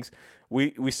of things.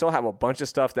 We still have a bunch of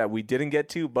stuff that we didn't get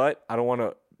to, but I don't want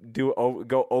to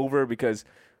go over because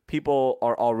people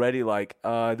are already like,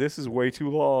 this is way too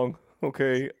long.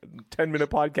 Okay, 10-minute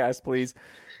podcast, please.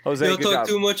 Jose, you'll talk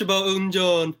too much about Elton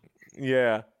John.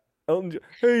 Yeah. Elton John.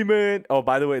 Hey, man. Oh,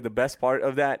 by the way, the best part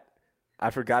of that,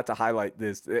 I forgot to highlight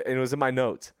this, and it was in my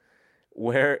notes,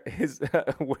 where he's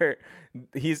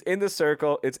in the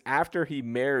circle. It's after he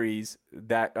marries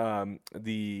that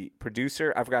the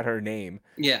producer. I forgot her name.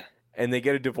 Yeah. And they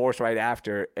get a divorce right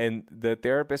after, and the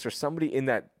therapist or somebody in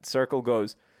that circle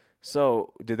goes,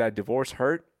 "So, did that divorce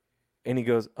hurt?" And he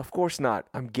goes, "Of course not.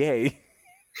 I'm gay."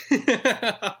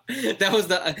 That was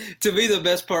to me the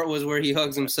best part was where he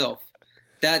hugs himself.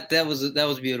 That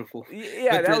was beautiful.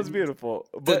 Yeah, that was beautiful.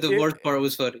 But the divorce part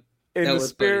was funny. In the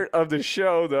spirit of the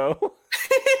show, though,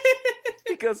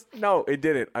 because no, it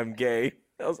didn't. I'm gay.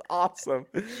 That was awesome.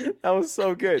 That was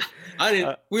so good.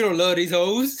 We don't love these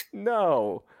hoes.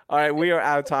 No. All right, we are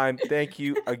out of time. Thank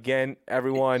you again,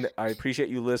 everyone. I appreciate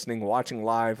you listening, watching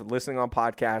live, listening on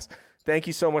podcast. Thank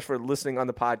you so much for listening on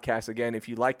the podcast. Again, if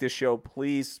you like this show,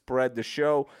 please spread the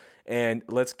show, and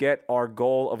let's get our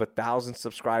goal of 1,000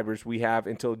 subscribers. We have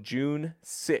until June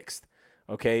 6th.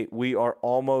 Okay, we are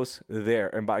almost there,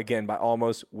 and by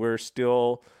almost, we're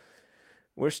still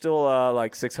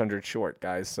like 600 short,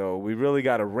 guys. So we really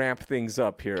got to ramp things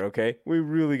up here. Okay, we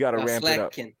really got to ramp it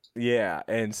up. Yeah,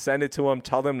 and send it to them.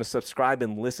 Tell them to subscribe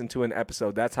and listen to an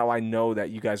episode. That's how I know that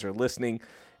you guys are listening.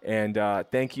 And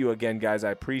thank you again, guys.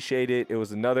 I appreciate it. It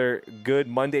was another good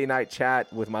Monday night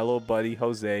chat with my little buddy,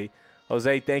 Jose.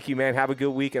 Jose, thank you, man. Have a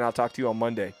good week, and I'll talk to you on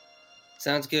Monday.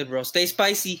 Sounds good, bro. Stay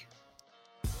spicy.